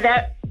it's rhyme. cute,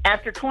 but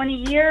after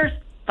 20 years,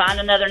 find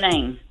another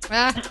name.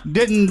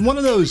 Didn't one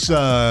of those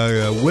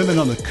women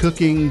on the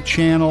Cooking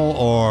Channel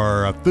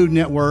or Food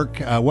Network,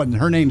 wasn't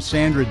her name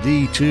Sandra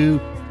Dee too?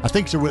 I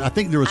think there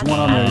was one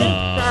on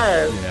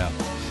there. So, Yeah.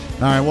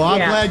 All right. Well, I'm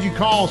Yeah. glad you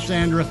called,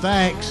 Sandra.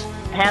 Thanks.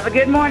 have a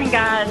good morning,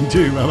 guys. You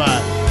too. Bye-bye.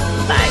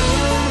 Bye.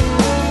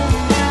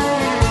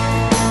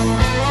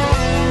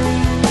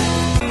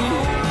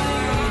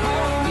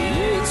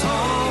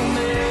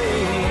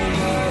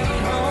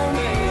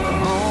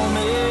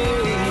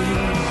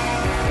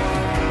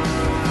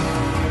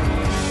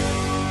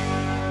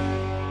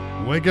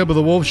 Wake up with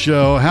the Wolf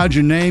Show. How'd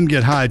your name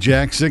get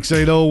hijacked?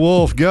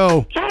 680-WOLF.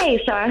 Go.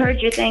 Hey, so I heard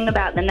your thing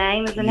about the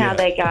names and how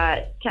they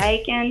got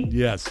taken.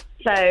 Yes.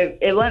 So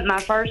it wasn't my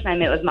first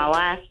name, it was my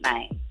last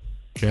name.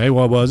 Okay.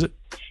 What was it?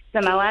 So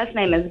my last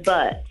name is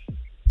Butts.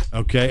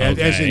 Okay.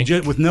 As in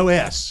with no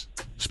S.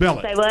 Spell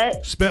it. Say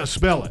what?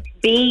 Spell it.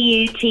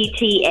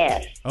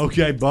 Butts.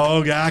 Okay,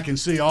 Bog. I can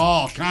see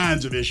all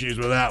kinds of issues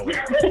with that one.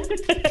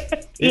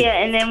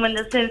 Yeah, and then when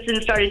the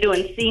Simpsons started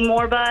doing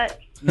Seymour Butts,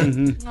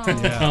 Mm-hmm.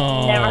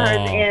 never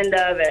heard the end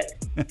of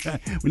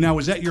it. Now,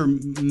 was that your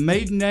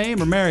maiden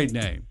name or married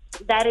name?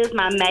 That is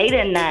my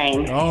maiden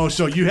name. Oh,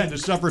 so you had to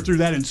suffer through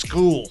that in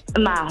school.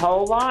 My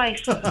whole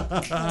life. Poor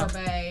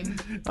babe.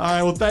 All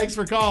right, well, thanks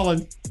for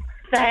calling.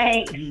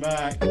 Thanks.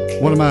 Bye.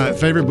 One of my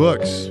favorite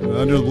books,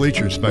 Under the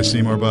Bleachers by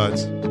Seymour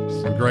Butts.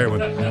 It's a great one.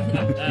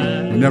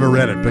 Never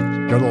read it, but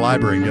go to the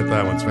library and get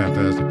that one. It's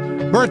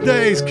fantastic.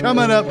 Birthdays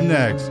coming up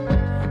next.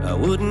 I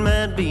wouldn't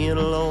mind being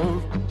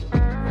alone.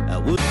 I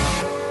would.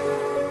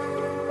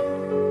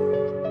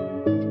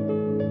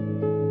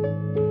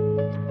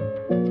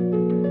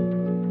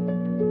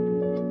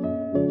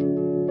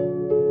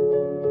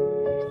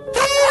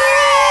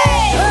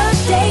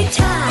 Birthday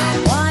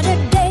time, what a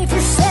day for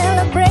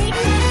celebrating.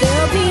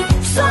 There'll be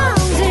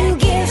songs and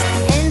gifts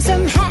and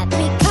some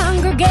happy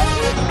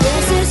congregating.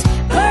 This is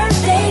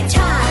birthday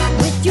time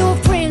with your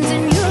friends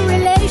and your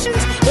relations.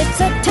 It's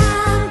a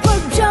time for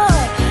joy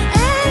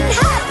and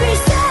happy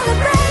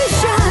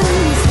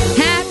celebrations.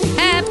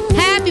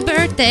 Happy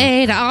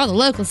birthday to all the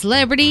local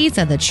celebrities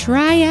of the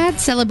Triad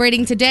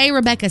celebrating today.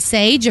 Rebecca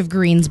Sage of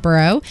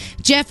Greensboro,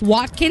 Jeff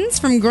Watkins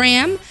from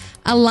Graham,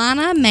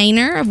 Alana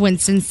Maynor of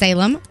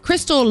Winston-Salem,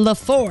 Crystal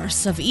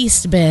LaForce of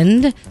East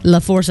Bend.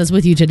 LaForce is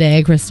with you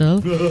today,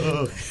 Crystal.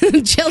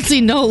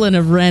 Chelsea Nolan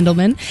of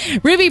Randleman,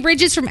 Ruby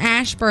Bridges from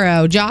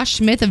Ashboro, Josh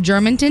Smith of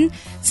Germantown,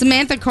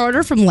 Samantha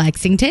Carter from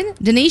Lexington,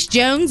 Denise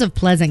Jones of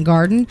Pleasant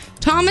Garden,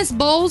 Thomas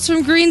Bowles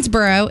from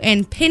Greensboro,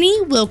 and Penny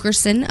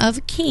Wilkerson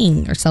of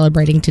King are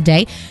celebrating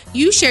today.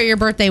 You share your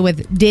birthday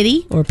with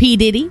Diddy, or P.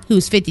 Diddy,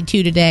 who's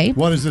 52 today.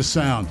 What is this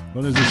sound?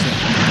 What is this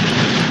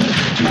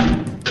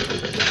sound?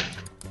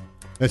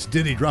 That's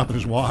Diddy dropping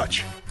his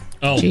watch.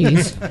 Oh,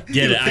 Jeez.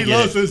 Get it. I He get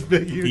loves it. those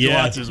big, huge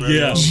Yeah, watches.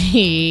 yeah.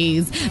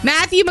 Jeez.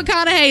 Matthew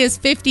McConaughey is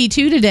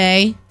 52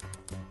 today.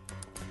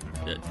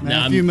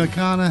 Matthew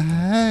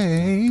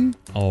McConaughey.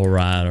 All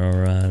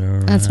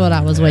right. That's what I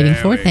was waiting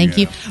There for. we Thank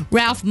go. you.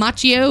 Ralph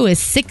Macchio is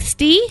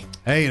 60.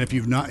 Hey, and if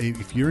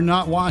you're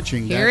not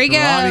watching Here that he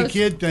Karate goes.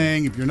 Kid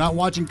thing, if you're not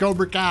watching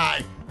Cobra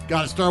Kai,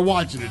 got to start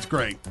watching. It's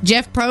great.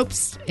 Jeff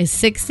Probst is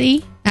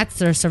 60. That's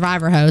their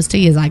Survivor host.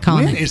 He is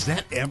iconic. When is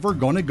that ever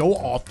going to go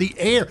off the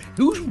air?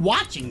 Who's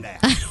watching that?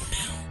 I don't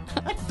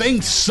know. That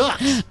thing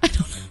sucks. I don't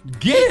know.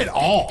 Get it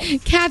off.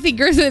 Kathy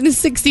Griffin is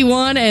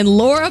 61 and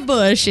Laura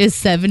Bush is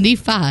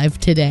 75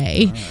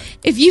 today. Right.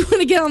 If you want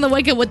to get on the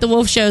Wake Up with the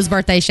Wolf Show's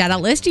birthday shout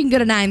out list, you can go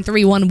to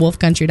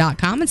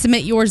 931wolfcountry.com and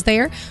submit yours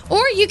there.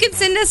 Or you can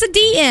send us a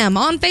DM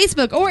on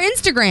Facebook or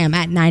Instagram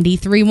at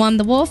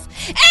 931thewolf.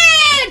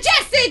 And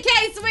just in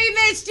case we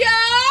missed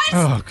yours.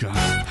 Oh, God.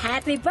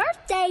 Happy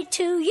birthday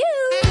to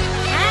you.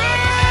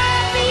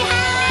 Happy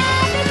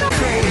birthday.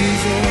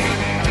 Crazy.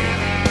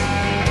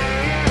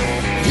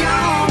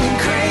 Young and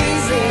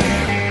crazy.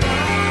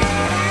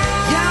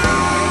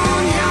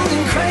 Young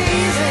and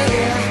crazy.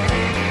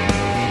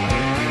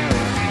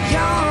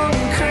 Young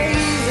and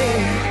crazy.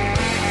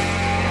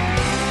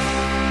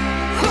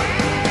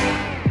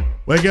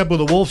 Wake Up with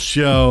the Wolf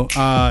Show.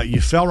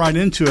 You fell right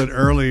into it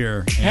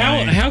earlier.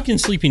 How can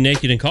sleeping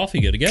naked and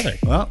coffee go together?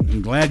 Well,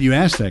 I'm glad you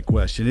asked that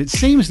question. It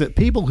seems that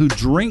people who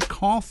drink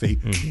coffee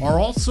are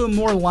also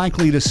more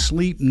likely to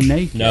sleep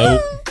naked.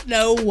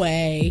 No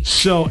way.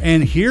 So,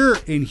 and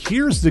here's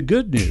the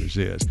good news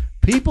is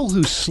people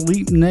who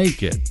sleep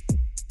naked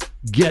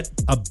get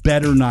a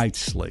better night's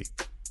sleep.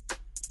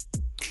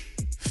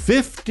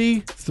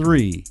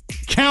 53,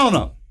 count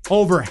them,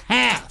 over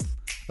half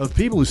of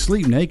people who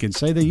sleep naked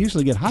say they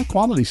usually get high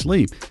quality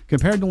sleep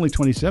compared to only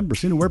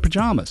 27% who wear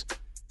pajamas.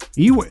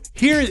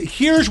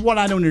 Here's what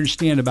I don't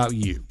understand about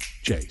you,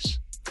 Chase.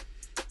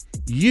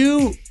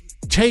 You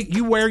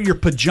wear your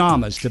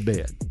pajamas to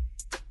bed.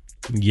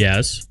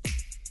 Yes.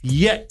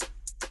 Yet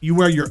you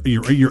wear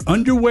your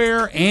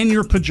underwear and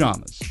your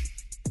pajamas.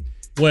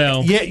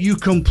 Well. Yet you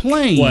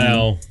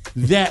complain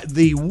that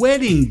the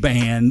wedding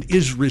band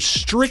is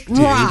restricted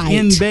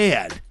in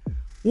bed.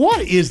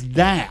 What is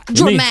that?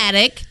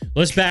 Dramatic.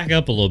 Let's back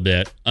up a little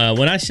bit.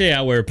 When I say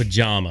I wear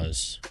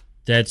pajamas,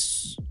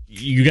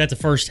 you got the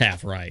first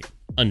half right.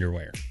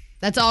 Underwear.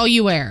 That's all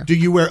you wear. Do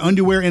you wear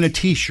underwear and a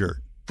t-shirt?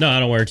 No, I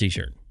don't wear a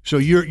t-shirt. So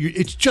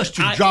it's just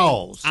your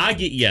jaws. I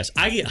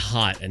get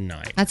hot at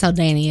night. That's how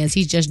Danny is.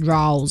 He's just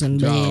draws in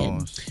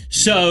bed.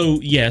 So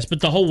yes, but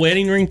the whole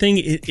wedding ring thing,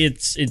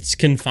 it's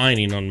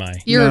confining on my.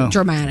 You're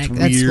dramatic.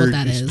 That's weird. what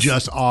that is. It's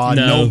just odd.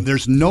 No.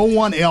 There's no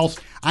one else.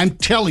 I'm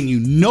telling you,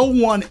 no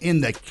one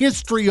in the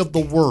history of the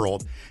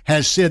world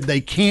has said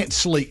they can't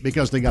sleep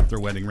because they got their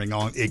wedding ring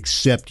on,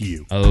 except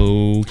you.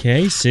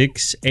 Okay,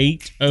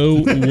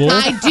 680 Wolf.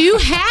 I do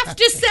have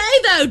to say,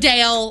 though,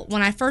 Dale,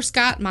 when I first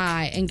got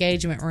my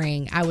engagement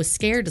ring, I was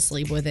scared to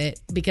sleep with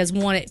it because,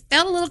 one, it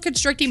felt a little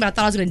constricting, but I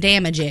thought I was going to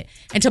damage it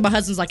until my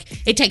husband's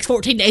like, it takes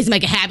 14 days to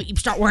make a habit. You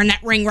start wearing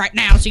that ring right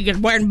now so you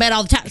can wear it in bed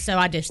all the time. So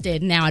I just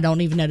did. Now I don't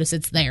even notice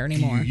it's there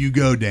anymore. You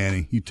go,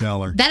 Danny. You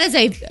tell her. That is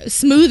a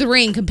smooth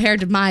ring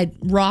compared to my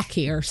rock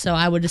here. So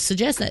I would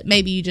suggest that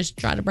maybe you just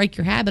try to break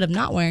your habit of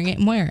not wearing it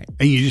and wear it.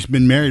 And you've just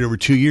been married over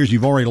 2 years.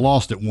 You've already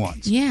lost it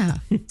once. Yeah.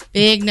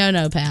 Big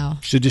no, pal.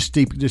 So just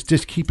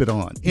keep it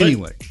on.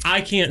 Anyway. But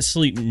I can't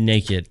sleep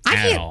naked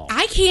at all.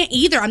 I can't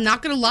either. I'm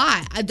not going to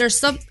lie. There's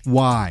some...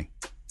 Why?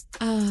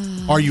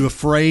 Are you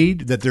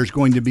afraid that there's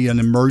going to be an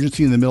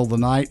emergency in the middle of the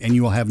night and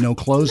you will have no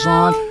clothes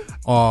on?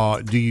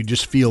 Do you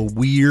just feel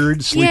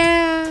weird sleeping?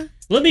 Yeah.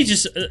 Let me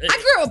just... I grew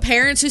up with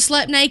parents who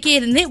slept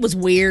naked, and it was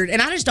weird, and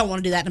I just don't want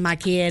to do that to my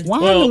kid. Why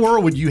in the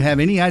world would you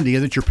have any idea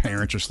that your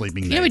parents are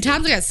sleeping naked? You know how many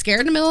times I got scared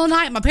in the middle of the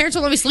night? My parents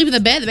would let me sleep in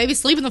the bed. The baby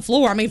sleep on the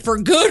floor. I mean, for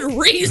good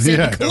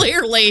reason,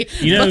 clearly.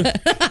 You know,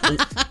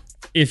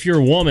 if you're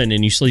a woman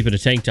and you sleep in a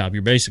tank top,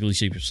 you're basically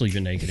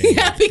sleeping naked.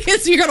 Yeah,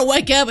 because you're going to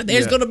wake up and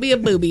there's going to be a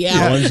booby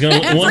out. One's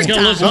going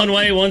to look one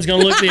way, one's going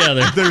to look the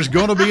other. There's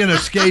going to be an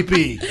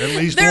escapee, at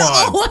least there one.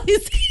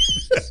 Always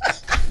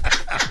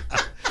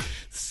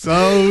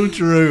So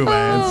true,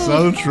 man.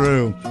 So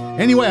true.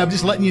 Anyway, I'm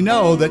just letting you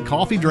know that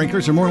coffee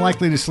drinkers are more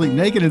likely to sleep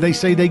naked, and they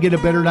say they get a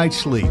better night's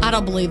sleep. I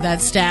don't believe that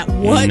stat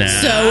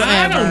whatsoever.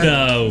 I don't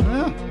know.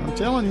 Well, I'm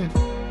telling you.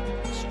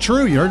 It's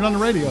true. You heard it on the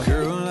radio.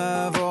 Girl,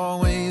 I've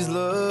always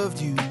loved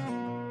you.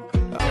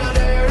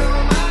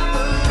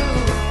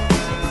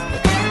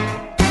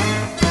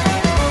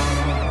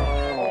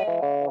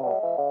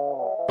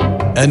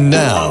 And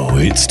now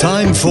it's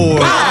time for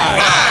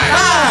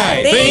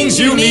Things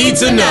You Need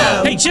to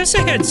Know. Hey, just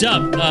a heads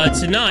up.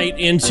 Tonight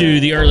into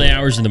the early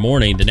hours in the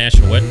morning, the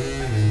National What?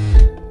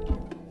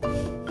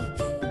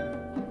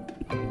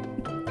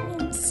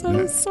 I'm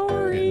so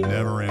sorry. It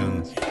never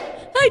ends.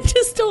 I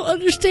just don't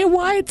understand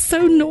why it's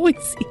so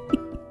noisy.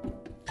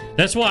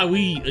 That's why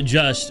we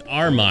adjust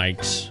our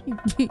mics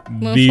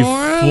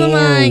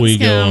before we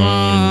go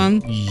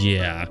on.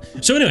 Yeah.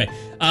 So anyway,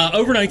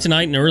 overnight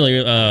tonight and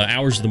early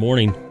hours of the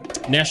morning,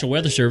 National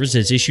Weather Service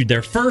has issued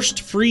their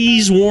first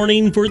freeze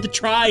warning for the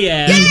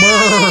Triad.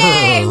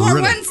 Hey,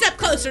 we're one step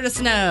closer to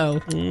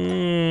snow.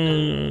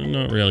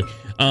 Not really.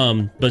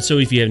 But so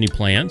if you have any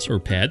plants or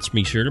pets,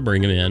 be sure to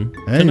bring them in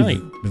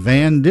tonight.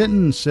 Van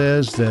Denton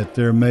says that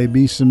there may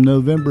be some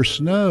November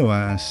snow.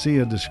 I see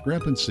a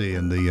discrepancy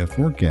in the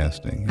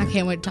forecasting. I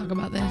can't wait to talk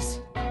about this.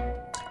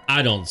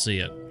 I don't see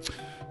it.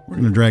 We're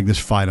going to drag this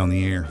fight on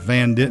the air.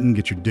 Van Denton,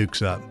 get your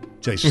dukes up.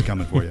 Chase is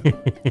coming for you.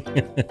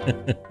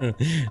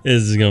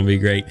 This is going to be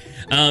great.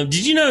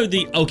 Did you know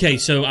okay,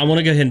 so I want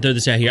to go ahead and throw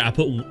this out here.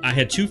 I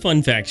had 2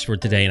 fun facts for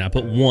today, and I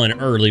put one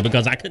early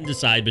because I couldn't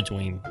decide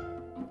between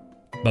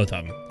both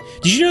of them.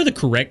 Did you know the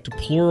correct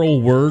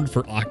plural word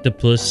for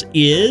octopus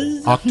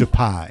is?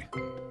 Octopi.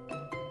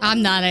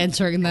 I'm not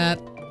answering that.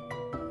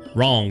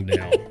 Wrong,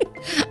 Dale.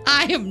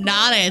 I am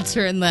not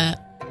answering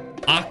that.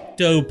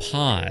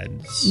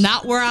 Octopods.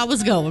 Not where I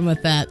was going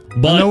with that.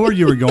 But I know where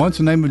you were going. It's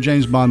the name of a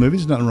James Bond movie.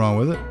 There's nothing wrong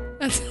with it.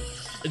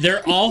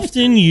 They're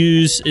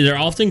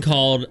often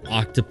called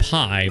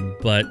octopi,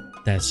 but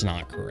that's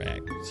not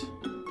correct.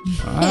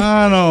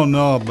 I don't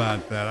know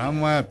about that. I'm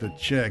going to have to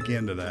check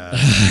into that.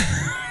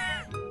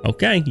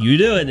 Okay, you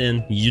do it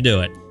then. You do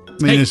it. I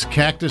mean, this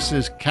cactus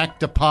is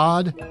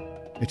cactopod.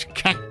 It's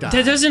cacti.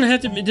 That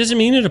it doesn't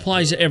mean it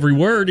applies to every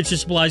word. It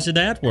just applies to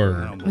that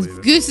word.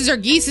 Gooses or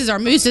geeses or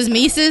mooses,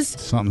 meeses.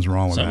 Something's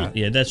wrong with that.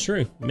 Yeah, that's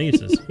true.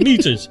 Mises.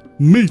 Mises.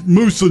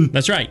 Moosin.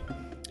 That's right.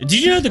 Did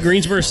you know the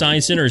Greensboro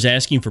Science Center is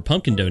asking for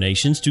pumpkin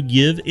donations to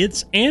give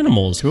its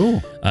animals?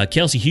 Cool.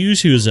 Kelsey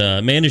Hughes, who is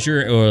a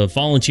manager or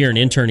volunteer and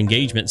intern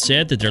engagement,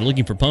 said that they're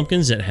looking for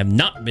pumpkins that have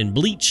not been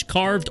bleached,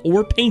 carved,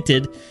 or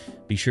painted.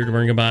 Be sure to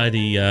bring them by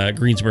the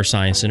Greensboro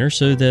Science Center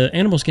so the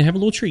animals can have a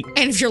little treat.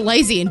 And if you're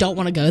lazy and don't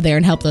want to go there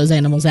and help those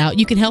animals out,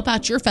 you can help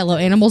out your fellow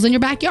animals in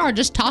your backyard.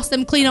 Just toss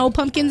them clean old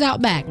pumpkins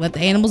out back. Let the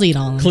animals eat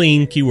on them.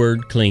 Clean,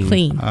 keyword, clean.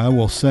 Clean. I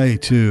will say,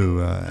 too,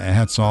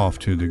 hats off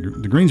to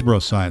the Greensboro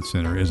Science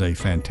Center is a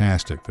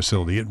fantastic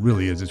facility. It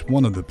really is. It's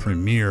one of the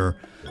premier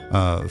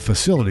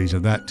facilities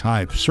of that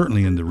type,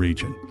 certainly in the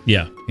region.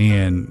 Yeah.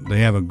 And they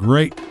have a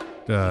great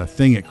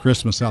thing at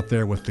Christmas out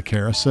there with the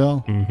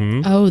carousel.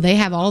 Mm-hmm. Oh, they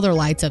have all their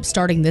lights up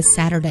starting this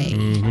Saturday.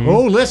 Mm-hmm.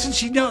 Oh,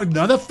 listen,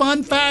 another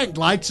fun fact.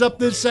 Lights up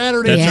this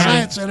Saturday at the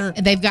Science Center.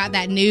 They've got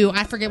that new,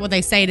 I forget what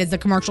they say it is, the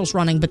commercial's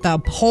running, but the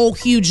whole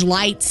huge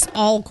lights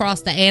all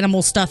across the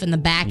animal stuff in the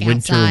back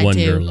outside,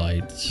 Winter too. Wonder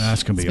lights.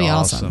 That's going to be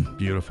awesome.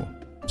 Beautiful.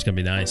 It's going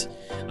to be nice.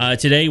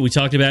 Today, we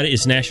talked about it.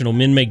 It's National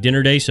Men Make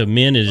Dinner Day, so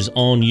men, it is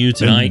on you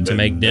tonight to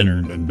make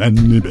dinner.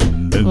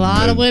 A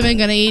lot of women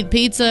going to eat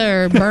pizza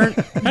or burnt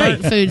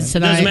foods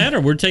tonight. Doesn't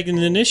matter. We're taking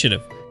the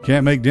initiative.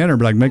 Can't make dinner,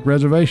 but I can make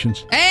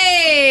reservations.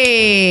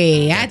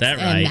 Hey! Got that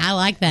right. And I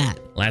like that.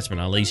 Last but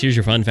not least, here's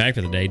your fun fact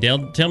for the day.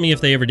 Dale, tell me if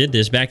they ever did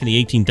this back in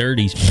the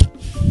 1830s.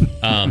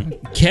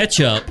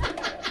 Ketchup.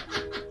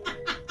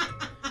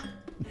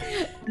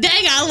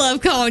 Dang, I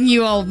love calling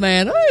you old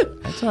man. Woo.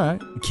 That's all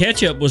right.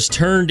 Ketchup was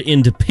turned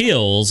into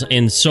pills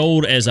and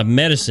sold as a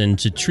medicine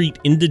to treat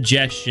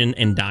indigestion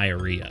and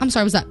diarrhea. I'm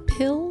sorry, was that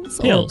pills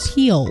Pills. or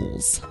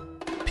peels?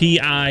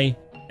 Pills.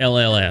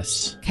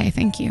 Okay,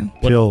 thank you.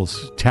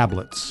 Pills,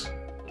 tablets.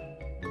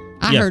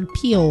 I heard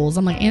peels.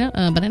 I'm like,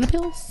 banana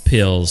pills?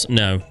 Pills.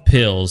 No,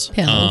 pills.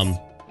 Pills.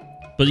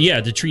 But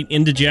yeah, to treat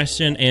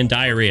indigestion and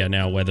diarrhea.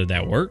 Now, whether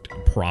that worked,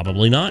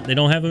 probably not. They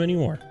don't have them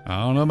anymore.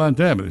 I don't know about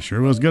that, but it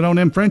sure was good on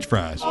them French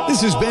fries.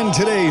 This has been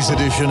today's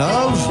edition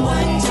of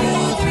 1, 2,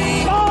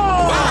 3,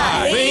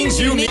 5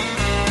 Things You Need.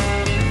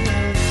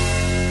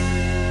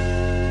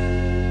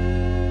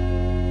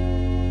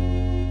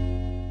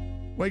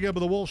 Wake up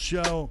with the Wolf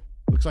Show.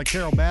 Looks like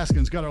Carol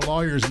Baskin's got her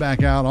lawyers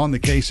back out on the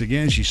case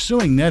again. She's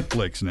suing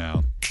Netflix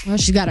now. Well,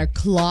 she got her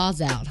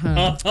claws out,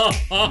 huh?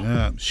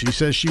 Yeah, she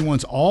says she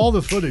wants all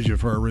the footage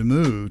of her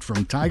removed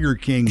from Tiger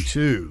King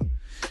 2.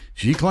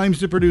 She claims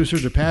the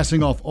producers are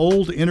passing off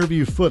old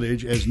interview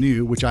footage as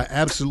new, which I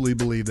absolutely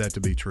believe that to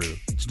be true.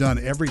 It's done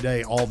every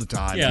day, all the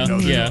time. Yeah, You know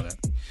yeah.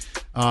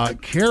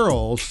 that.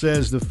 Carol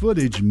says the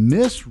footage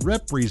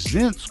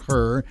misrepresents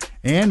her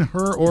and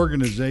her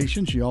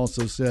organization. She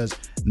also says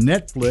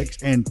Netflix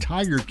and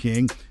Tiger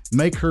King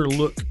make her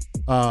look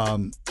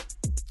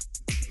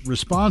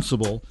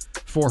responsible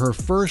for her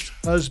first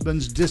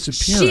husband's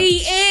disappearance. She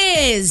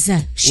is.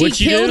 She What'd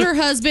she killed do? her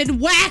husband,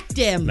 whacked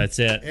him. That's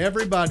it.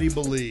 Everybody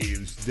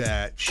believes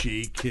that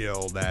she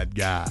killed that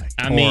guy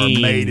I or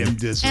mean- made him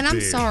disappear. And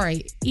I'm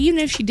sorry, even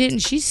if she didn't,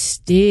 she's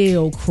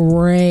still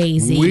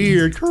crazy.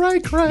 Weird.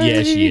 Cray.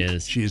 Yeah, she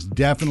is. She is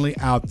definitely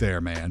out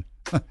there, man.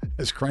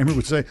 As Kramer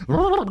would say,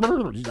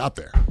 she's out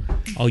there.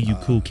 Oh, you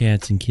cool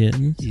cats and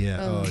kittens.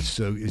 Yeah.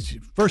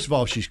 First of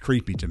all, she's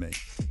creepy to me.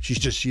 She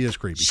is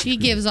creepy. She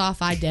gives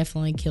off, I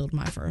definitely killed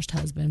my first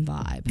husband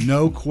vibe.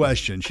 No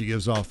question. She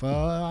gives off,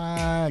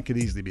 I could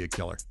easily be a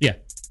killer. Yeah,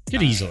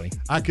 could easily.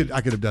 I could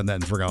have done that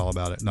and forgot all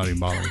about it. Not even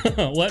bothered.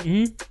 What?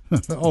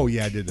 Oh,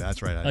 yeah, I did that.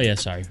 That's right. Oh, yeah,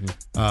 sorry.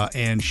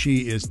 And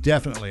she is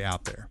definitely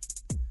out there.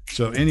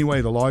 So anyway,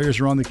 the lawyers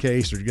are on the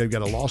case. They've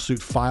got a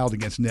lawsuit filed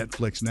against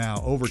Netflix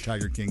now over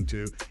Tiger King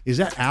 2. Is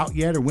that out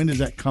yet, or when does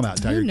that come out,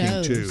 Tiger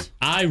King 2?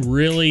 I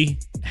really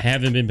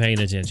haven't been paying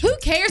attention. Who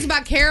cares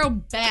about Carol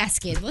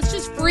Baskin? Let's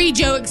just free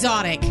Joe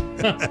Exotic.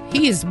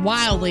 He is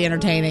wildly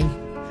entertaining.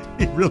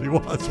 He really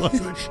was,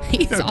 wasn't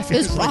he? He's off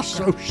his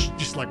rocker. Like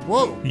just like,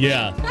 whoa.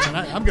 Yeah. And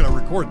I'm going to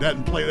record that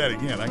and play that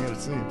again. I got to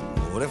see it.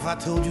 What if I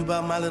told you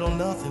about my little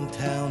nothing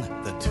town,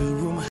 the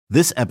 2-room?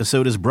 This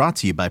episode is brought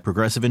to you by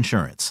Progressive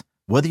Insurance.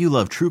 Whether you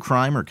love true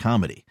crime or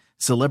comedy,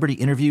 celebrity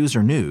interviews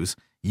or news,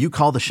 you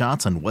call the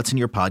shots on what's in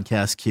your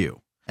podcast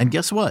queue. And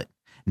guess what?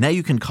 Now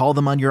you can call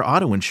them on your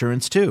auto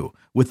insurance too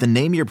with the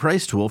Name Your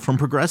Price tool from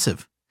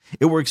Progressive.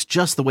 It works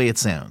just the way it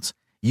sounds.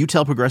 You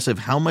tell Progressive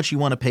how much you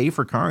want to pay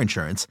for car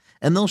insurance,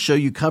 and they'll show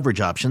you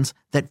coverage options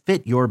that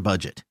fit your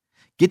budget.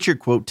 Get your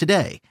quote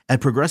today at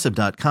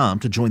Progressive.com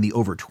to join the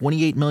over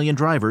 28 million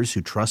drivers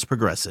who trust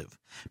Progressive.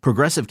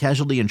 Progressive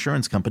Casualty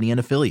Insurance Company and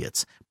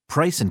Affiliates.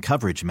 Price and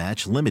coverage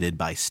match limited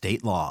by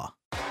state law.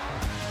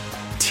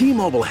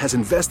 T-Mobile has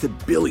invested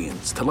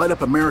billions to light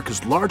up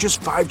America's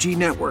largest 5G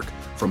network,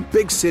 from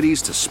big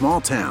cities to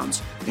small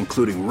towns,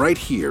 including right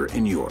here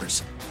in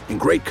yours. And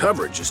great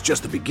coverage is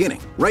just the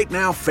beginning. Right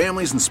now,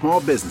 families and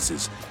small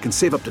businesses can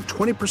save up to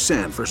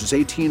 20% versus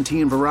AT&T and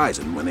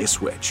Verizon when they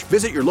switch.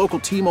 Visit your local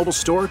T-Mobile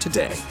store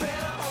today.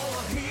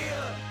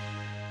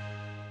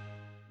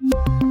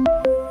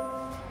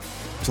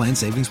 Plan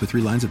savings with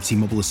 3 lines of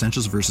T-Mobile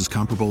Essentials versus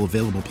comparable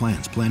available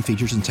plans. Plan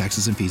features and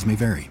taxes and fees may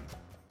vary.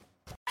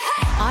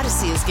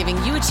 Odyssey is giving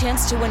you a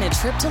chance to win a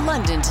trip to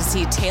London to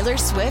see Taylor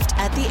Swift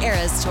at the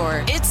Eras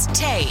Tour. It's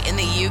Tay in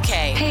the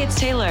UK. Hey, it's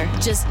Taylor.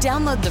 Just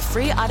download the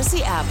free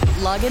Odyssey app,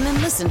 log in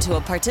and listen to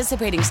a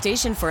participating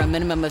station for a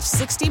minimum of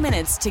 60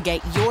 minutes to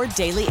get your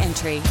daily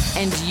entry.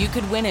 And you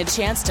could win a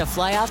chance to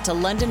fly off to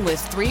London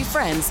with 3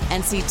 friends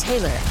and see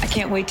Taylor. I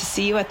can't wait to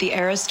see you at the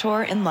Eras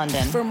Tour in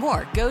London. For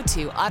more, go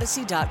to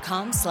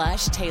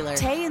odyssey.com/Taylor.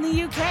 Tay in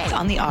the UK. It's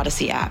on the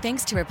Odyssey app.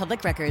 Thanks to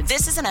Republic Records.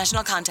 This is a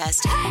national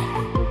contest.